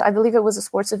this event, I believe it was a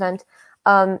sports event,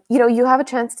 you know, you have a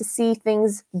chance to see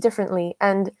things differently,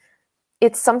 and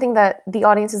it's something that the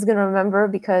audience is going to remember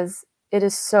because it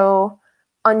is so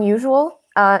unusual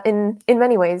in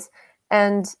many ways.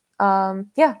 And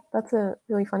yeah, that's a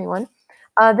really funny one.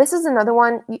 This is another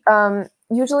one.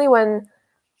 Usually when,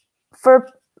 for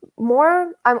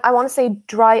more, I want to say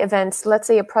dry events, let's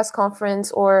say a press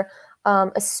conference or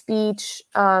a speech,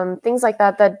 things like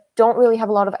that, that don't really have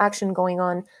a lot of action going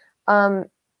on.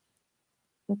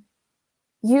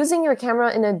 Using your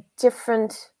camera in a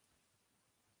different,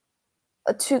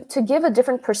 to give a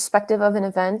different perspective of an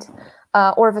event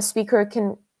or of a speaker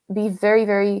can be very,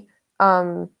 very,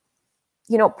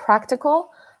 you know,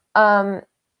 practical.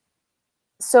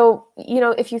 So, you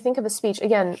know, if you think of a speech,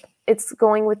 again, it's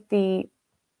going with the,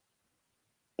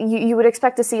 you would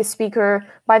expect to see a speaker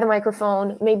by the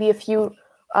microphone, maybe a few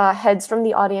heads from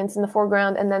the audience in the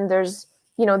foreground, and then there's,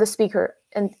 you know, the speaker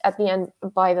and at the end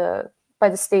by the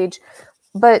stage.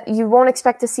 But you won't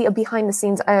expect to see a behind the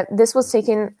scenes. This was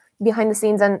taken behind the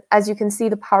scenes, and as you can see,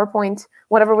 the PowerPoint,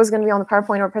 whatever was going to be on the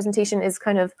PowerPoint or presentation, is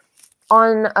kind of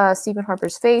on Stephen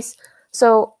Harper's face.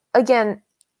 So again,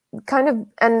 kind of,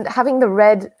 and having the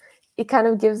red, it kind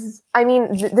of gives, I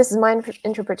mean, this is my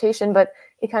interpretation, but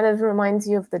it kind of reminds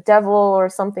you of the devil or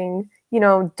something, you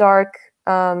know, dark,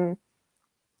 you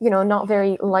know, not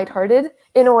very lighthearted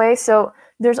in a way. So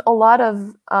there's a lot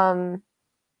of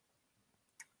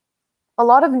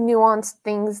nuanced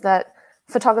things that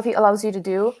photography allows you to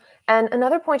do. And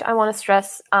another point I want to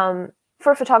stress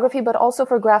for photography, but also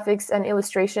for graphics and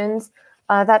illustrations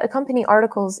that accompany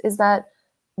articles, is that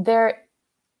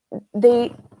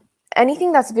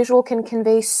anything that's visual can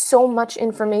convey so much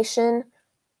information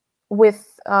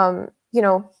with, you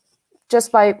know,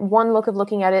 just by one look of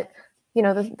looking at it. You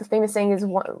know, the famous saying is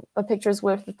a picture's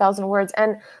worth 1,000 words.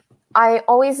 And I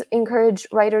always encourage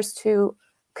writers to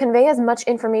convey as much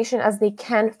information as they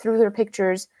can through their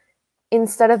pictures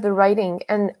instead of the writing,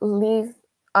 and leave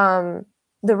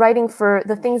the writing for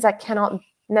the things that cannot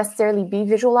necessarily be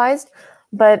visualized.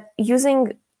 But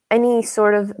using any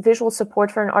sort of visual support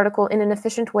for an article in an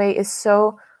efficient way is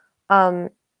so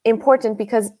important,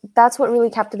 because that's what really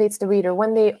captivates the reader.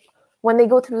 When they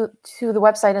go through to the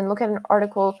website and look at an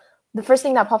article, the first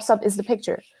thing that pops up is the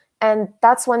picture. And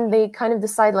that's when they kind of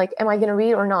decide, like, am I going to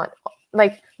read or not?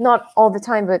 Like, not all the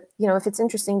time, but, you know, if it's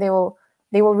interesting, they will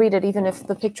read it, even if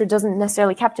the picture doesn't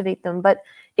necessarily captivate them. But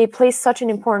it plays such an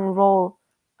important role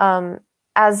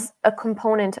as a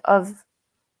component of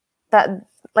that.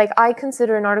 Like, I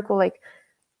consider an article like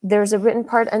there's a written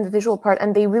part and the visual part,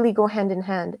 and they really go hand in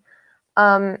hand.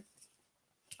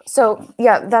 So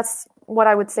yeah, that's what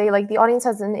I would say. Like, the audience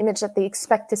has an image that they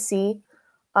expect to see,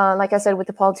 like I said, with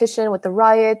the politician, with the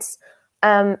riots.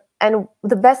 And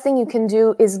the best thing you can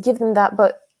do is give them that,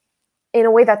 but in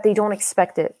a way that they don't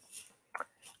expect it.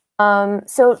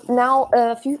 So now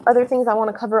a few other things I want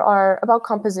to cover are about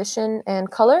composition and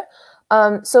color.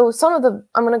 So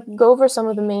I'm going to go over some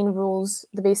of the main rules,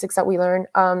 the basics that we learn.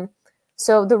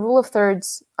 So the rule of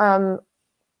thirds, I'm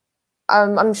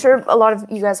sure a lot of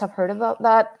you guys have heard about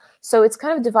that. So it's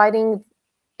kind of dividing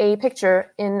a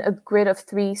picture in a grid of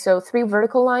three. So 3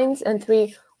 vertical lines and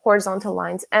 3 horizontal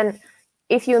lines. And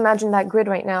if you imagine that grid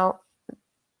right now,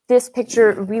 this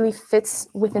picture really fits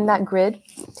within that grid.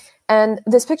 And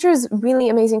this picture is really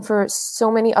amazing for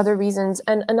so many other reasons.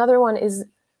 And another one is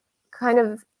kind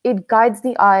of, it guides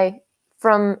the eye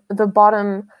from the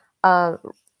bottom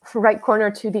right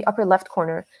corner to the upper left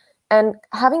corner. And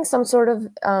having some sort of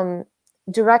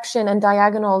direction and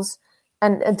diagonals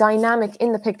and a dynamic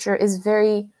in the picture is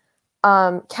very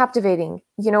captivating.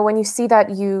 You know, when you see that,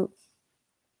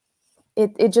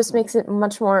 it just makes it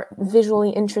much more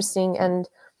visually interesting, and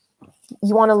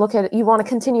you want to look at it, you want to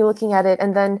continue looking at it,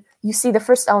 and then you see the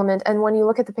first element, and when you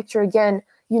look at the picture again,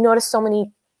 you notice so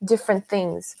many different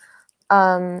things.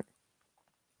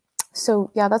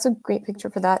 So yeah, that's a great picture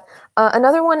for that.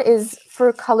 Another one is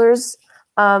for colors.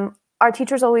 Our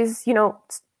teachers always, you know,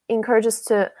 encourage us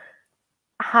to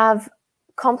have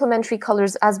complementary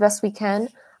colors as best we can.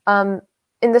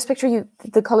 In this picture,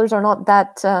 the colors are not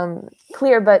that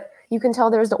clear, but you can tell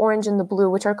there's the orange and the blue,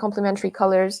 which are complementary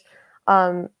colors,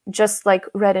 just like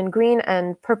red and green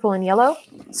and purple and yellow.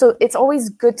 So it's always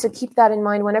good to keep that in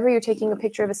mind whenever you're taking a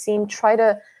picture of a scene. Try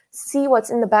to see what's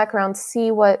in the background,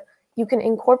 see what you can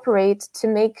incorporate to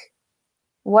make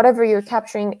whatever you're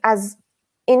capturing as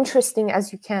interesting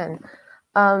as you can.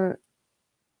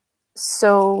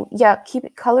 So yeah,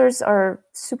 colors are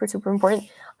super, super important.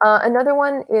 Another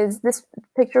one is this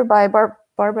picture by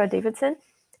Barbara Davidson.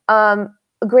 A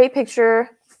great picture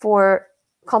for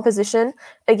composition.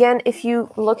 Again, if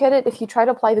you look at it, if you try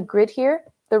to apply the grid here,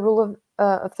 the rule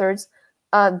of thirds,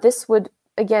 this would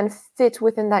again fit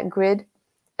within that grid.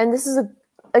 And this is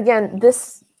again,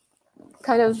 this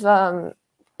kind of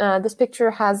this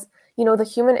picture has, you know, the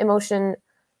human emotion,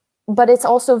 but it's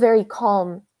also very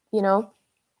calm. You know,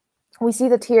 we see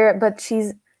the tear, but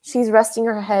she's resting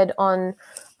her head on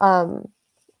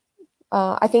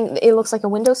I think it looks like a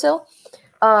windowsill,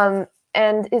 and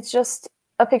it's just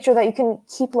a picture that you can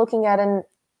keep looking at, and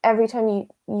every time you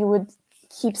would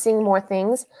keep seeing more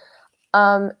things.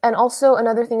 And also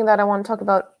another thing that I want to talk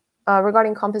about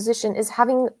regarding composition is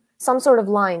having some sort of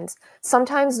lines.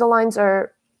 Sometimes the lines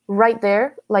are right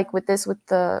there, like with this, with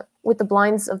the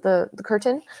blinds of the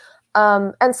curtain.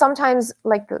 And sometimes,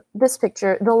 like this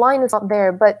picture, the line is not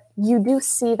there, but you do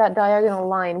see that diagonal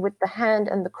line with the hand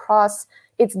and the cross.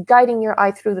 It's guiding your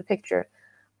eye through the picture.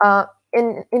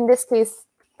 In this case,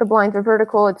 the blinds are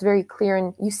vertical. It's very clear,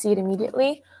 and you see it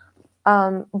immediately.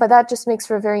 But that just makes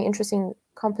for a very interesting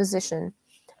composition.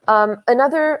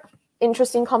 Another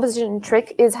interesting composition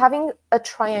trick is having a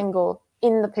triangle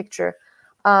in the picture.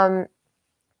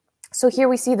 So here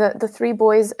we see the three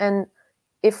boys, and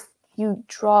if you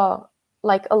draw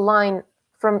like a line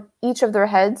from each of their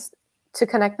heads to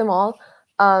connect them all,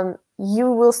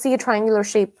 you will see a triangular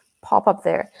shape pop up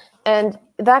there. And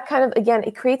that kind of, again,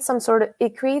 it creates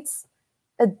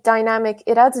a dynamic,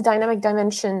 it adds a dynamic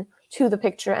dimension to the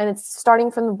picture, and it's starting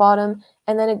from the bottom,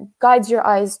 and then it guides your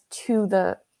eyes to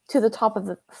the top of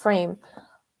the frame,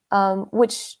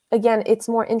 which again, it's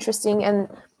more interesting. And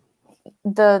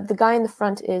the guy in the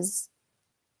front is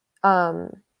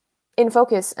in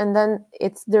focus, and then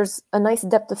there's a nice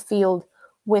depth of field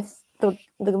with the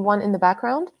one in the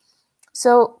background.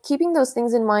 So keeping those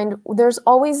things in mind, there's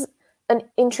always an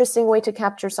interesting way to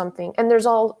capture something, and there's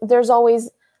always,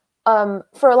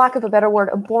 for a lack of a better word,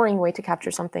 a boring way to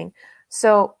capture something.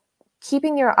 So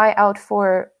keeping your eye out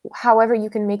for however you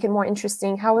can make it more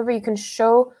interesting, however you can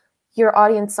show your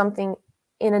audience something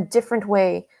in a different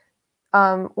way,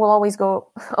 will always go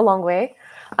a long way.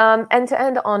 And to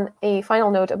end on a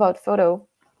final note about photo,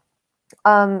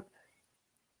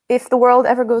 if the world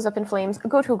ever goes up in flames,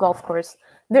 go to a golf course.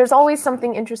 There's always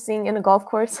something interesting in a golf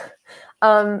course.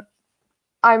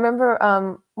 I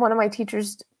remember one of my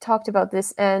teachers talked about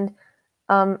this, and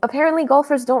apparently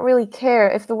golfers don't really care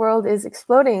if the world is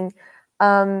exploding.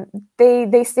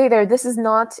 They stay there. This is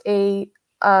not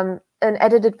an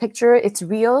edited picture. It's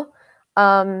real.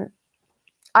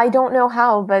 I don't know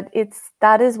how, but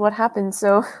that is what happens.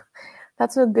 So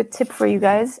that's a good tip for you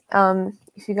guys.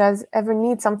 If you guys ever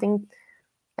need something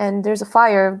and there's a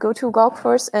fire, go to a golf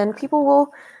course and people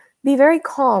will be very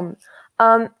calm.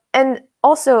 And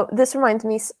also, this reminds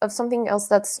me of something else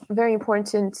that's very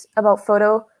important about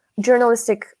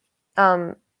journalistic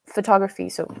photography,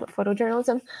 so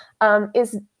photojournalism,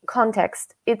 is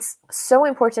context. It's so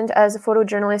important as a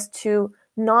photojournalist to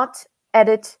not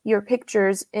edit your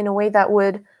pictures in a way that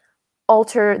would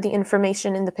alter the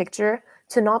information in the picture,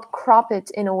 to not crop it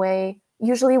in a way.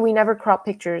 Usually we never crop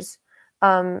pictures.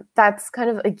 That's kind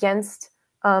of against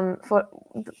kind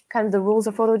of the rules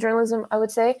of photojournalism, I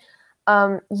would say.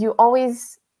 You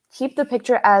always keep the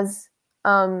picture as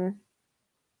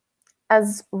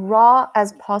raw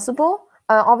as possible.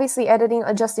 Obviously editing,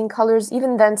 adjusting colors,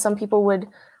 even then some people would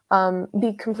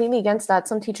be completely against that.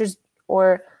 Some teachers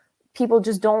or people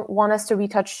just don't want us to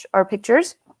retouch our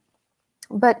pictures.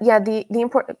 But yeah, the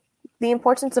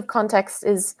importance of context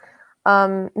is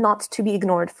not to be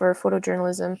ignored for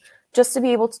photojournalism. Just to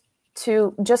be able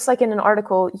to, just like in an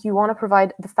article, you want to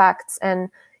provide the facts and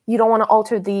you don't want to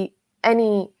alter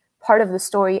any part of the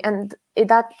story, and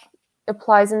that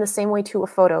applies in the same way to a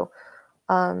photo.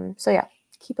 So yeah,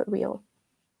 keep it real.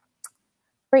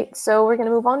 Great, so we're going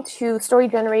to move on to story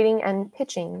generating and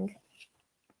pitching.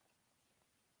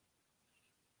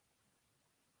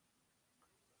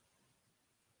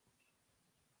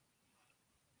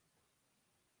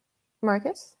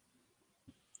 Marcus?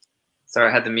 Sorry,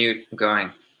 I had the mute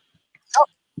going. Oh,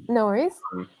 no worries.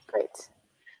 Great.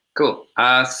 Cool.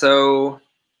 So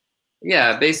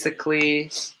yeah,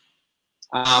 basically,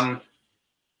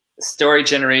 story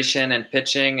generation and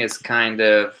pitching is kind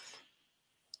of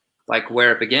like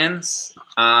where it begins.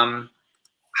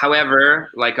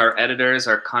 However, like our editors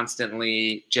are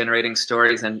constantly generating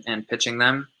stories and pitching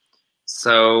them.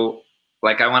 So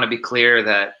like I want to be clear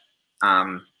that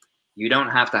you don't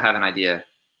have to have an idea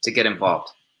to get involved.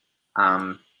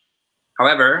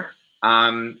 However,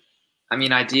 I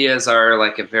mean, ideas are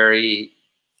like a very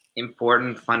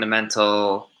important,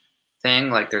 fundamental thing.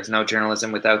 Like there's no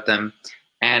journalism without them.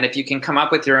 And if you can come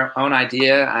up with your own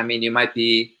idea, I mean, you might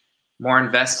be more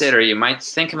invested, or you might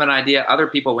think of an idea other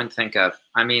people wouldn't think of.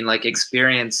 I mean, like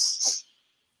experience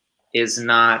is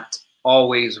not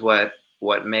always what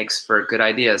makes for good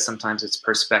ideas. Sometimes it's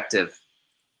perspective.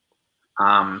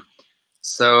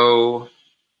 So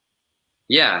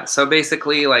yeah, so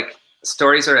basically like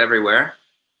stories are everywhere.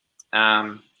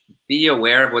 Be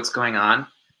aware of what's going on.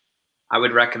 I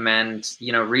would recommend,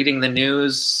 reading the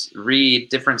news, read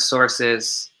different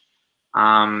sources,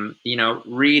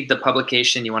 read the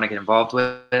publication you want to get involved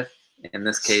with. In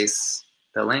this case,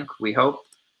 the link, we hope.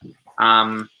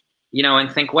 And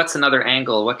think, what's another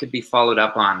angle? What could be followed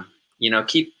up on?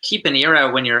 Keep an ear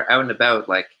out when you're out and about.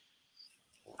 Like,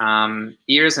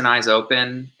 ears and eyes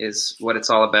open is what it's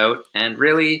all about. And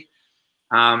really,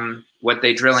 what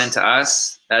they drill into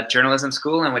us at journalism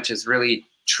school, and which is really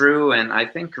true and I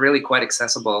think really quite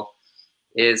accessible,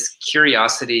 is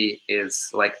curiosity is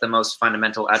like the most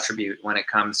fundamental attribute when it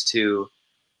comes to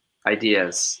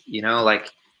ideas.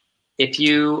 Like if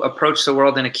you approach the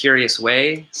world in a curious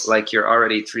way, like you're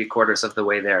already 3/4 of the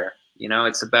way there.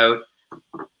 It's about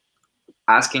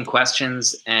asking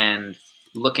questions and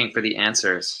looking for the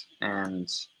answers. And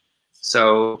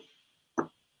so,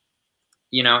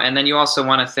 and then you also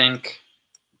want to think,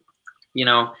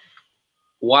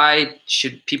 why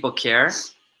should people care?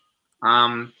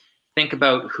 Think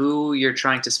about who you're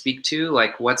trying to speak to,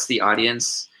 like what's the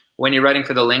audience. When you're writing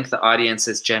for the link, the audience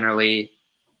is generally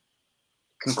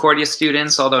Concordia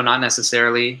students, although not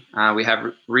necessarily. We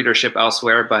have readership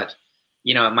elsewhere, but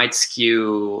it might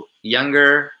skew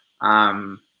younger,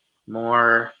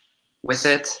 more with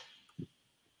it.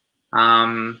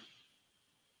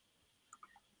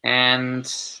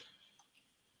 And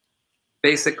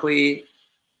basically,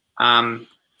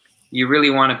 you really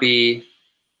want to be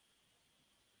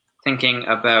thinking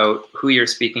about who you're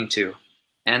speaking to.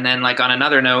 And then like on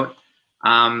another note,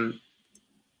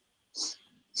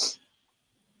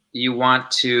 you want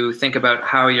to think about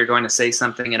how you're going to say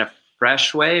something in a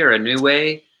fresh way or a new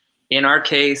way. In our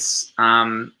case,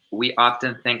 we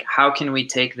often think, how can we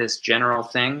take this general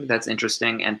thing that's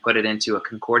interesting and put it into a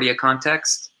Concordia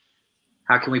context?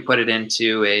 How can we put it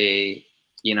into a,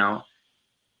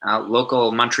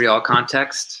 local Montreal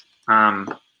context?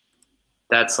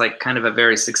 That's like kind of a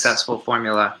very successful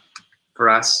formula for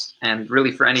us and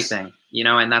really for anything,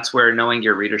 and that's where knowing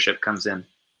your readership comes in.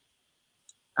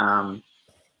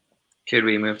 Could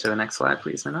we move to the next slide,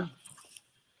 please, Nina?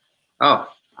 Oh,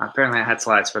 apparently I had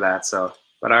slides for that,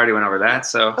 but I already went over that.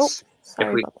 So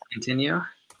if we continue,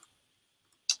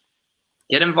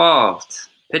 get involved.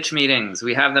 Pitch meetings.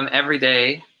 We have them every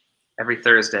day, every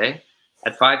Thursday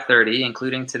at 5:30,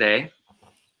 including today.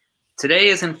 Today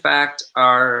is, in fact,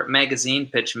 our magazine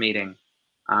pitch meeting,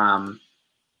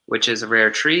 which is a rare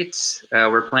treat.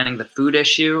 We're planning the food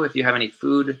issue. If you have any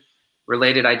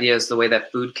food-related ideas, the way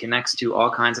that food connects to all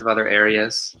kinds of other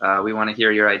areas, we want to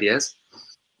hear your ideas.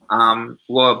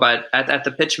 But at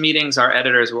the pitch meetings, our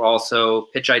editors will also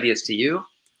pitch ideas to you.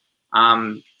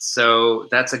 So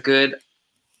that's a good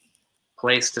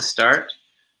place to start.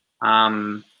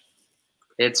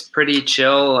 It's pretty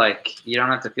chill. Like you don't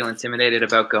have to feel intimidated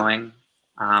about going.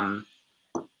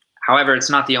 However,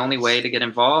 it's not the only way to get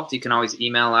involved. You can always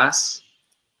email us.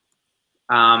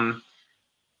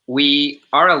 We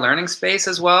are a learning space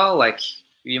as well. Like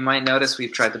you might notice,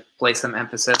 we've tried to place some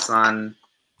emphasis on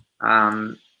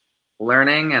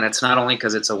learning, and it's not only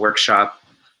because it's a workshop.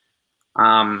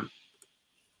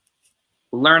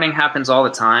 Learning happens all the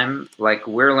time. Like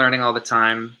we're learning all the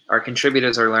time. Our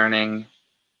contributors are learning.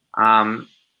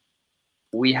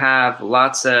 we have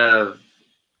lots of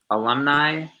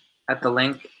alumni at the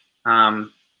link.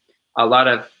 A lot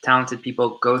of talented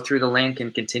people go through the link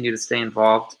and continue to stay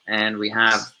involved. And we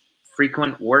have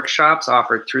frequent workshops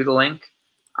offered through the link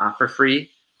for free.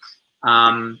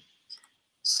 And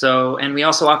we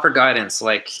also offer guidance.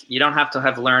 Like, you don't have to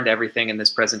have learned everything in this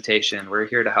presentation. We're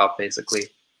here to help, basically.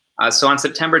 So on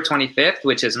September 25th,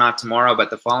 which is not tomorrow, but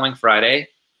the following Friday,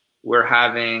 we're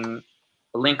having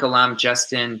Link alum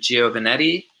Justin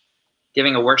Giovanetti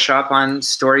giving a workshop on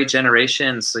story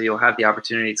generation. So you'll have the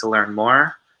opportunity to learn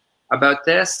more about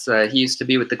this. He used to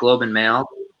be with the Globe and Mail.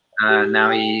 Now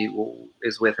he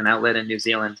is with an outlet in New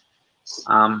Zealand.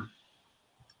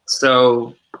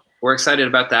 So we're excited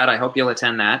about that. I hope you'll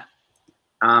attend that.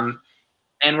 And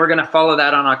we're going to follow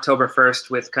that on October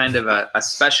 1st with kind of a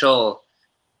special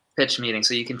pitch meeting.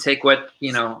 So you can take what,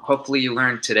 hopefully you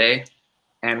learned today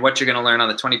and what you're going to learn on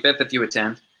the 25th if you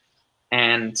attend.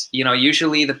 And,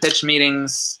 usually the pitch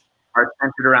meetings are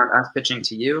centered around us pitching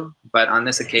to you. But on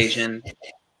this occasion,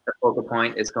 the focal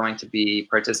point is going to be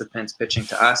participants pitching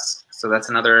to us. So that's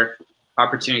another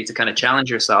opportunity to kind of challenge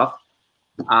yourself.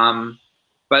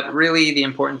 But really the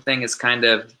important thing is kind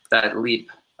of that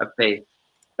leap of faith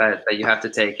that you have to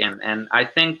take. And I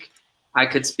think I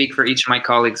could speak for each of my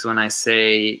colleagues when I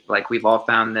say, like, we've all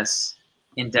found this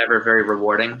endeavor very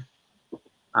rewarding.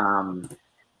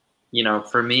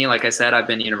 For me, like I said, I've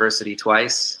been to university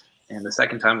twice. And the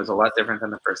second time was a lot different than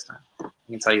the first time. I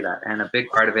can tell you that. And a big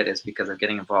part of it is because of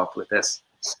getting involved with this.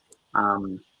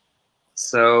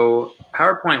 So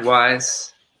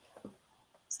PowerPoint-wise,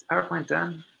 is the PowerPoint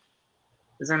done?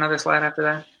 Is there another slide after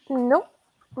that? Nope.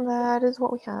 That is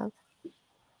what we have.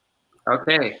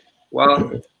 Okay.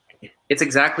 Well, it's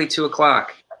exactly 2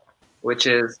 o'clock, which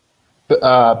is...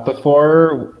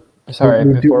 Before... Sorry,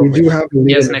 we do have a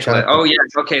lead yes, in the Nicholas. chat. Oh, yes.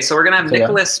 Okay, so we're going to have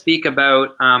Nicholas speak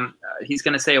about, he's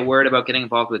going to say a word about getting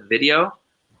involved with video.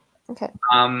 Okay.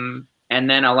 And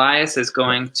then Elias is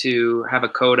going to have a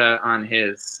coda on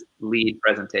his lead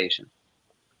presentation.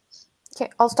 Okay,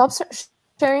 I'll stop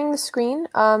sharing the screen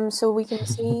so we can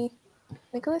see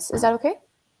Nicholas. Is that okay?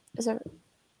 Is that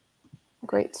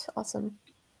great? Awesome.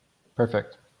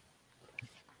 Perfect.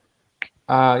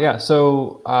 Yeah,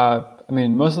 so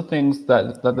most of the things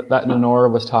that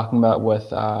Nanora was talking about with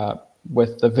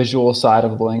the visual side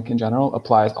of the link in general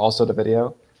applies also to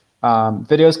video.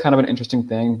 Video is kind of an interesting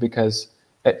thing because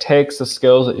it takes the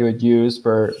skills that you would use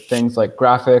for things like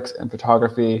graphics and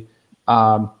photography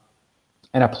and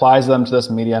applies them to this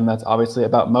medium that's obviously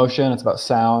about motion, it's about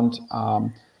sound,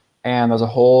 and there's a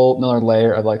whole another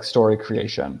layer of like story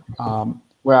creation.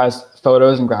 Whereas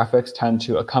photos and graphics tend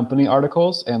to accompany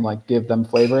articles and like give them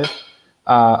flavor.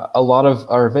 A lot of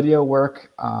our video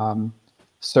work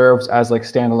serves as like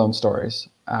standalone stories,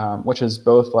 which is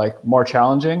both like more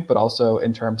challenging, but also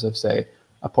in terms of, say,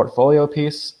 a portfolio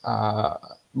piece,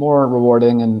 more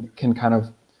rewarding and can kind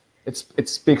of, it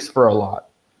speaks for a lot.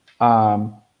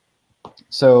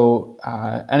 So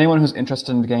anyone who's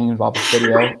interested in getting involved with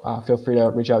video, feel free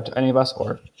to reach out to any of us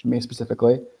or me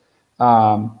specifically.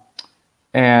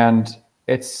 And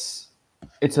it's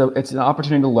an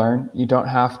opportunity to learn. You don't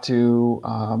have to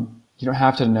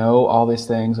know all these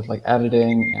things of like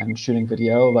editing and shooting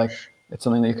video. Like, it's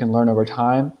something that you can learn over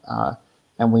time.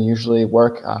 And we usually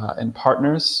work in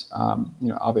partners,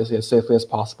 obviously as safely as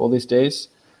possible these days.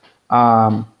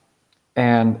 And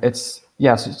it's,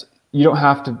 yes, you don't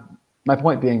have to, my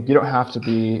point being, you don't have to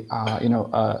be,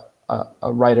 a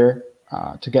writer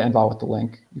to get involved with the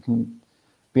link. You can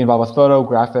be involved with photo,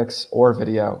 graphics, or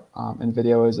video. And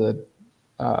video is a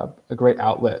great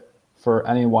outlet for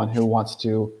anyone who wants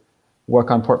to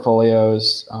work on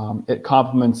portfolios. It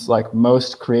complements like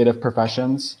most creative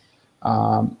professions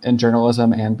in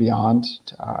journalism and beyond.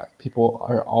 People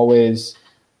are always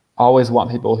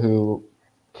want people who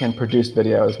can produce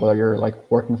videos, whether you're like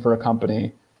working for a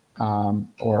company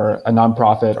or a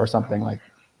nonprofit or something. Like,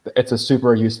 it's a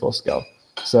super useful skill.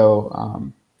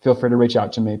 So feel free to reach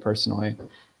out to me personally,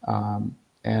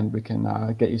 and we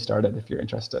can get you started if you're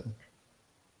interested.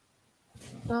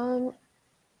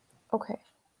 Okay.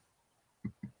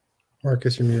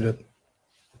 Marcus, you're muted.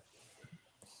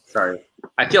 Sorry.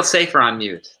 I feel safer on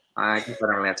mute. I guess I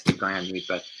don't really have to keep going on mute,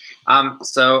 but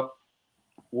so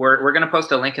we're going to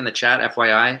post a link in the chat,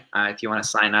 FYI, if you want to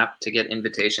sign up to get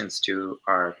invitations to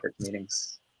our pitch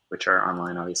meetings, which are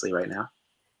online, obviously, right now.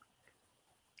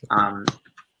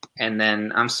 And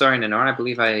then, I'm sorry, Nanor, I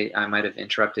believe I might have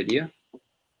interrupted you.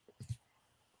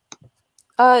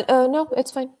 No, it's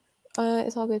fine.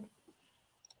 It's all good.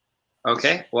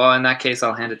 Okay. Well, in that case,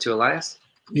 I'll hand it to Elias.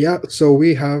 Yeah, so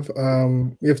we have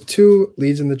 2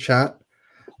 leads in the chat.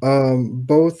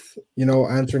 Both, you know,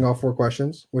 answering all 4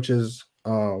 questions, which is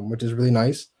really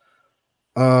nice.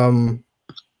 One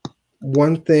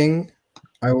thing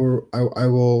I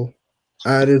will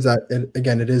add is that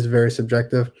it is very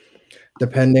subjective,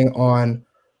 depending on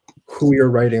who you're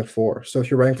writing for. So if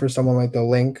you're writing for someone like the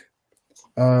link,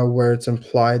 where it's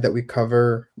implied that we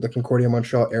cover the Concordia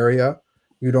Montreal area,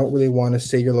 you don't really want to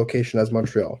say your location as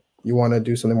Montreal. You want to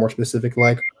do something more specific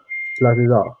like La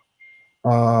Riva.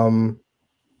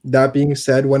 That being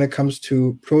said, when it comes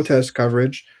to protest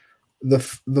coverage, the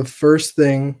first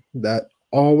thing that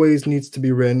always needs to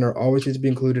be written or always needs to be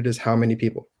included is how many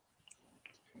people.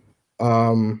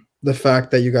 The fact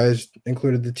that you guys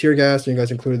included the tear gas and you guys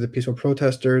included the peaceful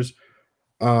protesters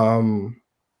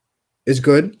is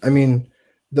good. I mean,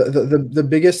 the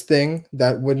biggest thing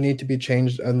that would need to be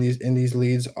changed in these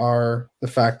leads are the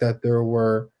fact that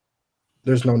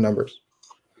there's no numbers.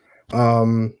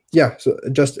 Yeah, so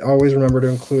just always remember to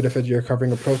include, if you're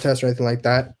covering a protest or anything like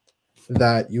that,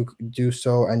 that you do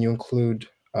so and you include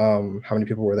how many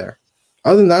people were there.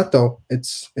 Other than that, though,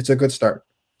 it's a good start.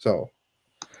 So,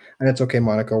 and it's okay,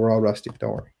 Monica, we're all rusty,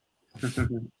 don't worry.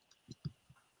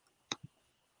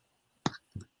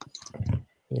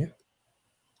 Yeah.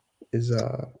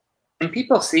 Can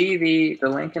people see the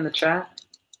link in the chat?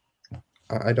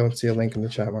 I don't see a link in the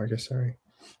chat, Marcus, sorry.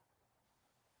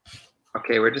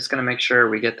 Okay, we're just gonna make sure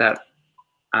we get that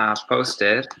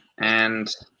posted, and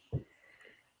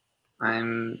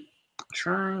I'm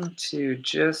trying to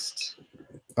just...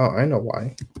 Oh, I know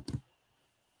why.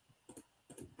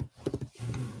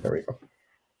 There we go.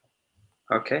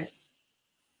 Okay.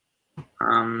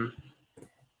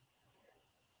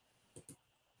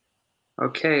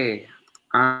 Okay.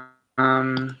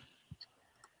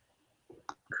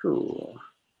 Cool.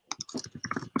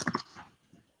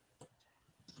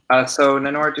 So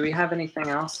Nanor, do we have anything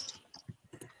else?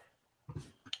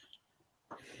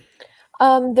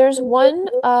 There's one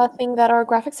thing that our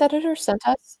graphics editor sent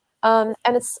us, and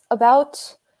it's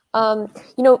about,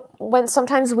 you know, when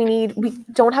sometimes we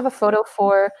don't have a photo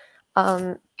for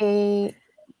a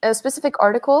specific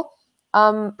article,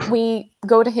 we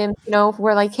go to him, you know,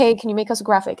 we're like, hey, can you make us a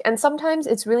graphic? And sometimes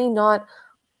it's really not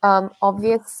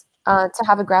obvious to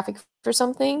have a graphic for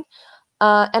something.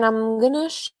 And I'm gonna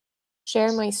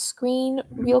share my screen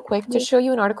real quick to show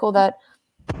you an article that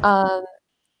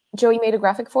Joey made a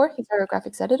graphic for. He's our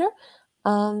graphics editor.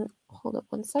 Hold up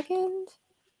 1 second.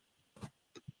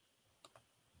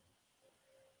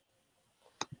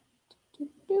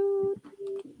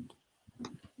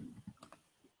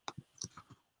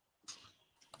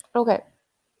 Okay.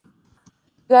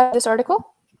 You got this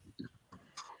article?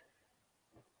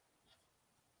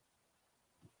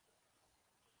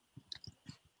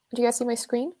 Do you guys see my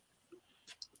screen?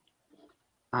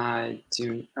 I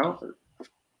do. Oh,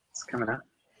 it's coming up.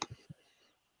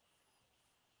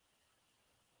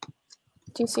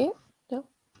 Do you see it? No?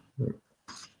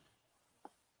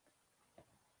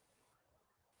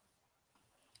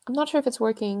 I'm not sure if it's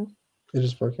working. It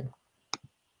is working.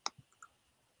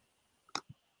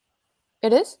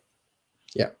 It is?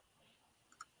 Yeah.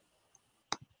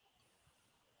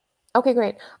 Okay,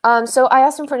 great. So I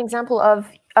asked him for an example of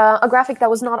a graphic that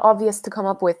was not obvious to come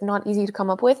up with, not easy to come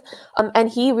up with. And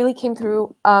he really came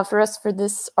through for us for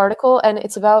this article. And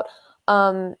it's about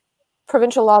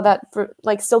provincial law that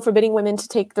still forbidding women to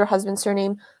take their husband's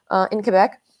surname in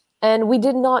Quebec. And we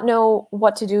did not know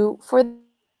what to do for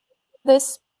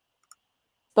this,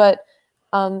 but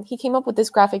he came up with this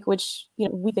graphic, which, you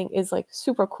know, we think is like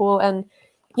super cool. And,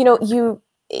 you know, you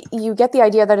get the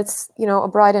idea that it's, you know, a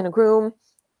bride and a groom,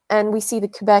 and we see the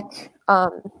Quebec,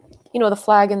 you know, the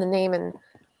flag and the name. And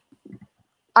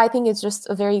I think it's just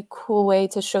a very cool way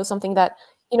to show something that,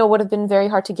 you know, would have been very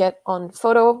hard to get on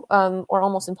photo or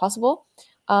almost impossible.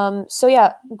 So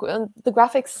yeah, the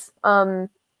graphics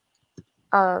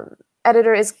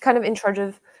editor is kind of in charge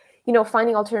of, you know,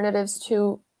 finding alternatives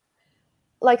to,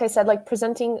 like I said, like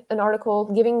presenting an article,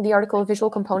 giving the article a visual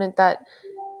component that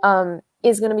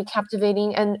is going to be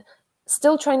captivating and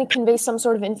still trying to convey some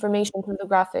sort of information through the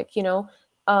graphic. You know,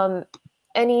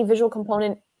 any visual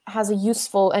component has a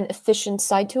useful and efficient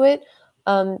side to it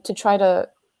to try to,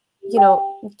 you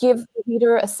know, give the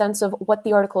reader a sense of what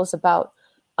the article is about,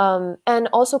 and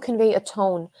also convey a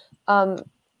tone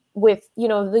with, you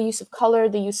know, the use of color,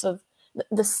 the use of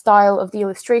the style of the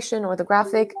illustration or the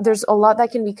graphic. There's a lot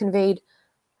that can be conveyed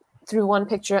through one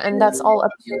picture, and that's all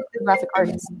up to the graphic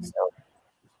artist.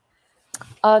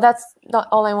 So that's not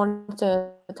all I wanted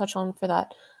to touch on for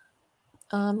that.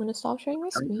 I'm going to stop sharing my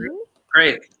screen.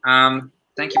 Great.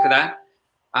 Thank you for that.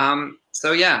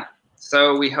 So yeah,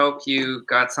 so we hope you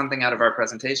got something out of our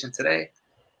presentation today.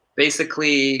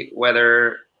 basically,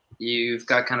 whether you've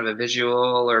got kind of a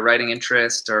visual or writing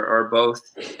interest or both,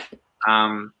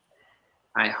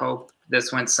 I hope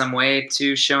this went some way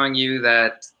to showing you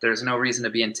that there's no reason to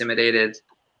be intimidated.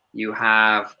 You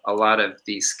have a lot of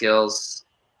these skills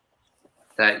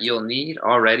that you'll need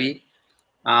already.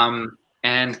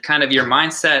 And kind of your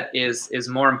mindset is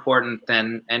more important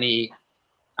than any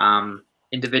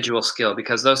individual skill,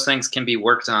 because those things can be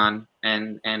worked on,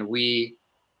 and we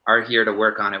are here to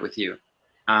work on it with you.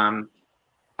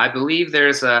 I believe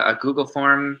there's a Google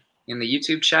form in the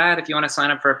YouTube chat if you want to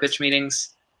sign up for our pitch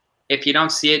meetings. If you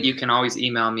don't see it, you can always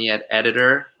email me at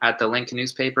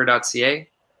editor@thelinknewspaper.ca.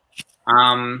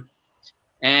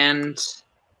 And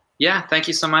yeah, thank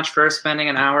you so much for spending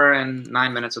an hour and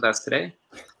 9 minutes with us today.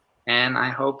 And I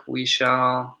hope we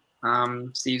shall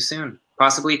see you soon,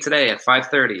 possibly today at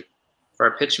 5:30 for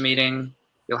our pitch meeting.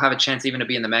 You'll have a chance even to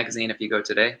be in the magazine if you go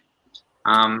today.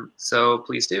 So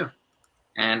please do.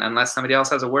 And unless somebody else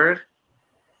has a word,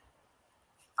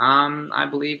 I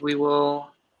believe we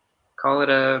will call it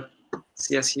a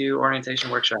CSU orientation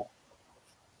workshop.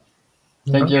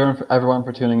 Thank you everyone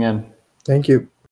for tuning in. Thank you.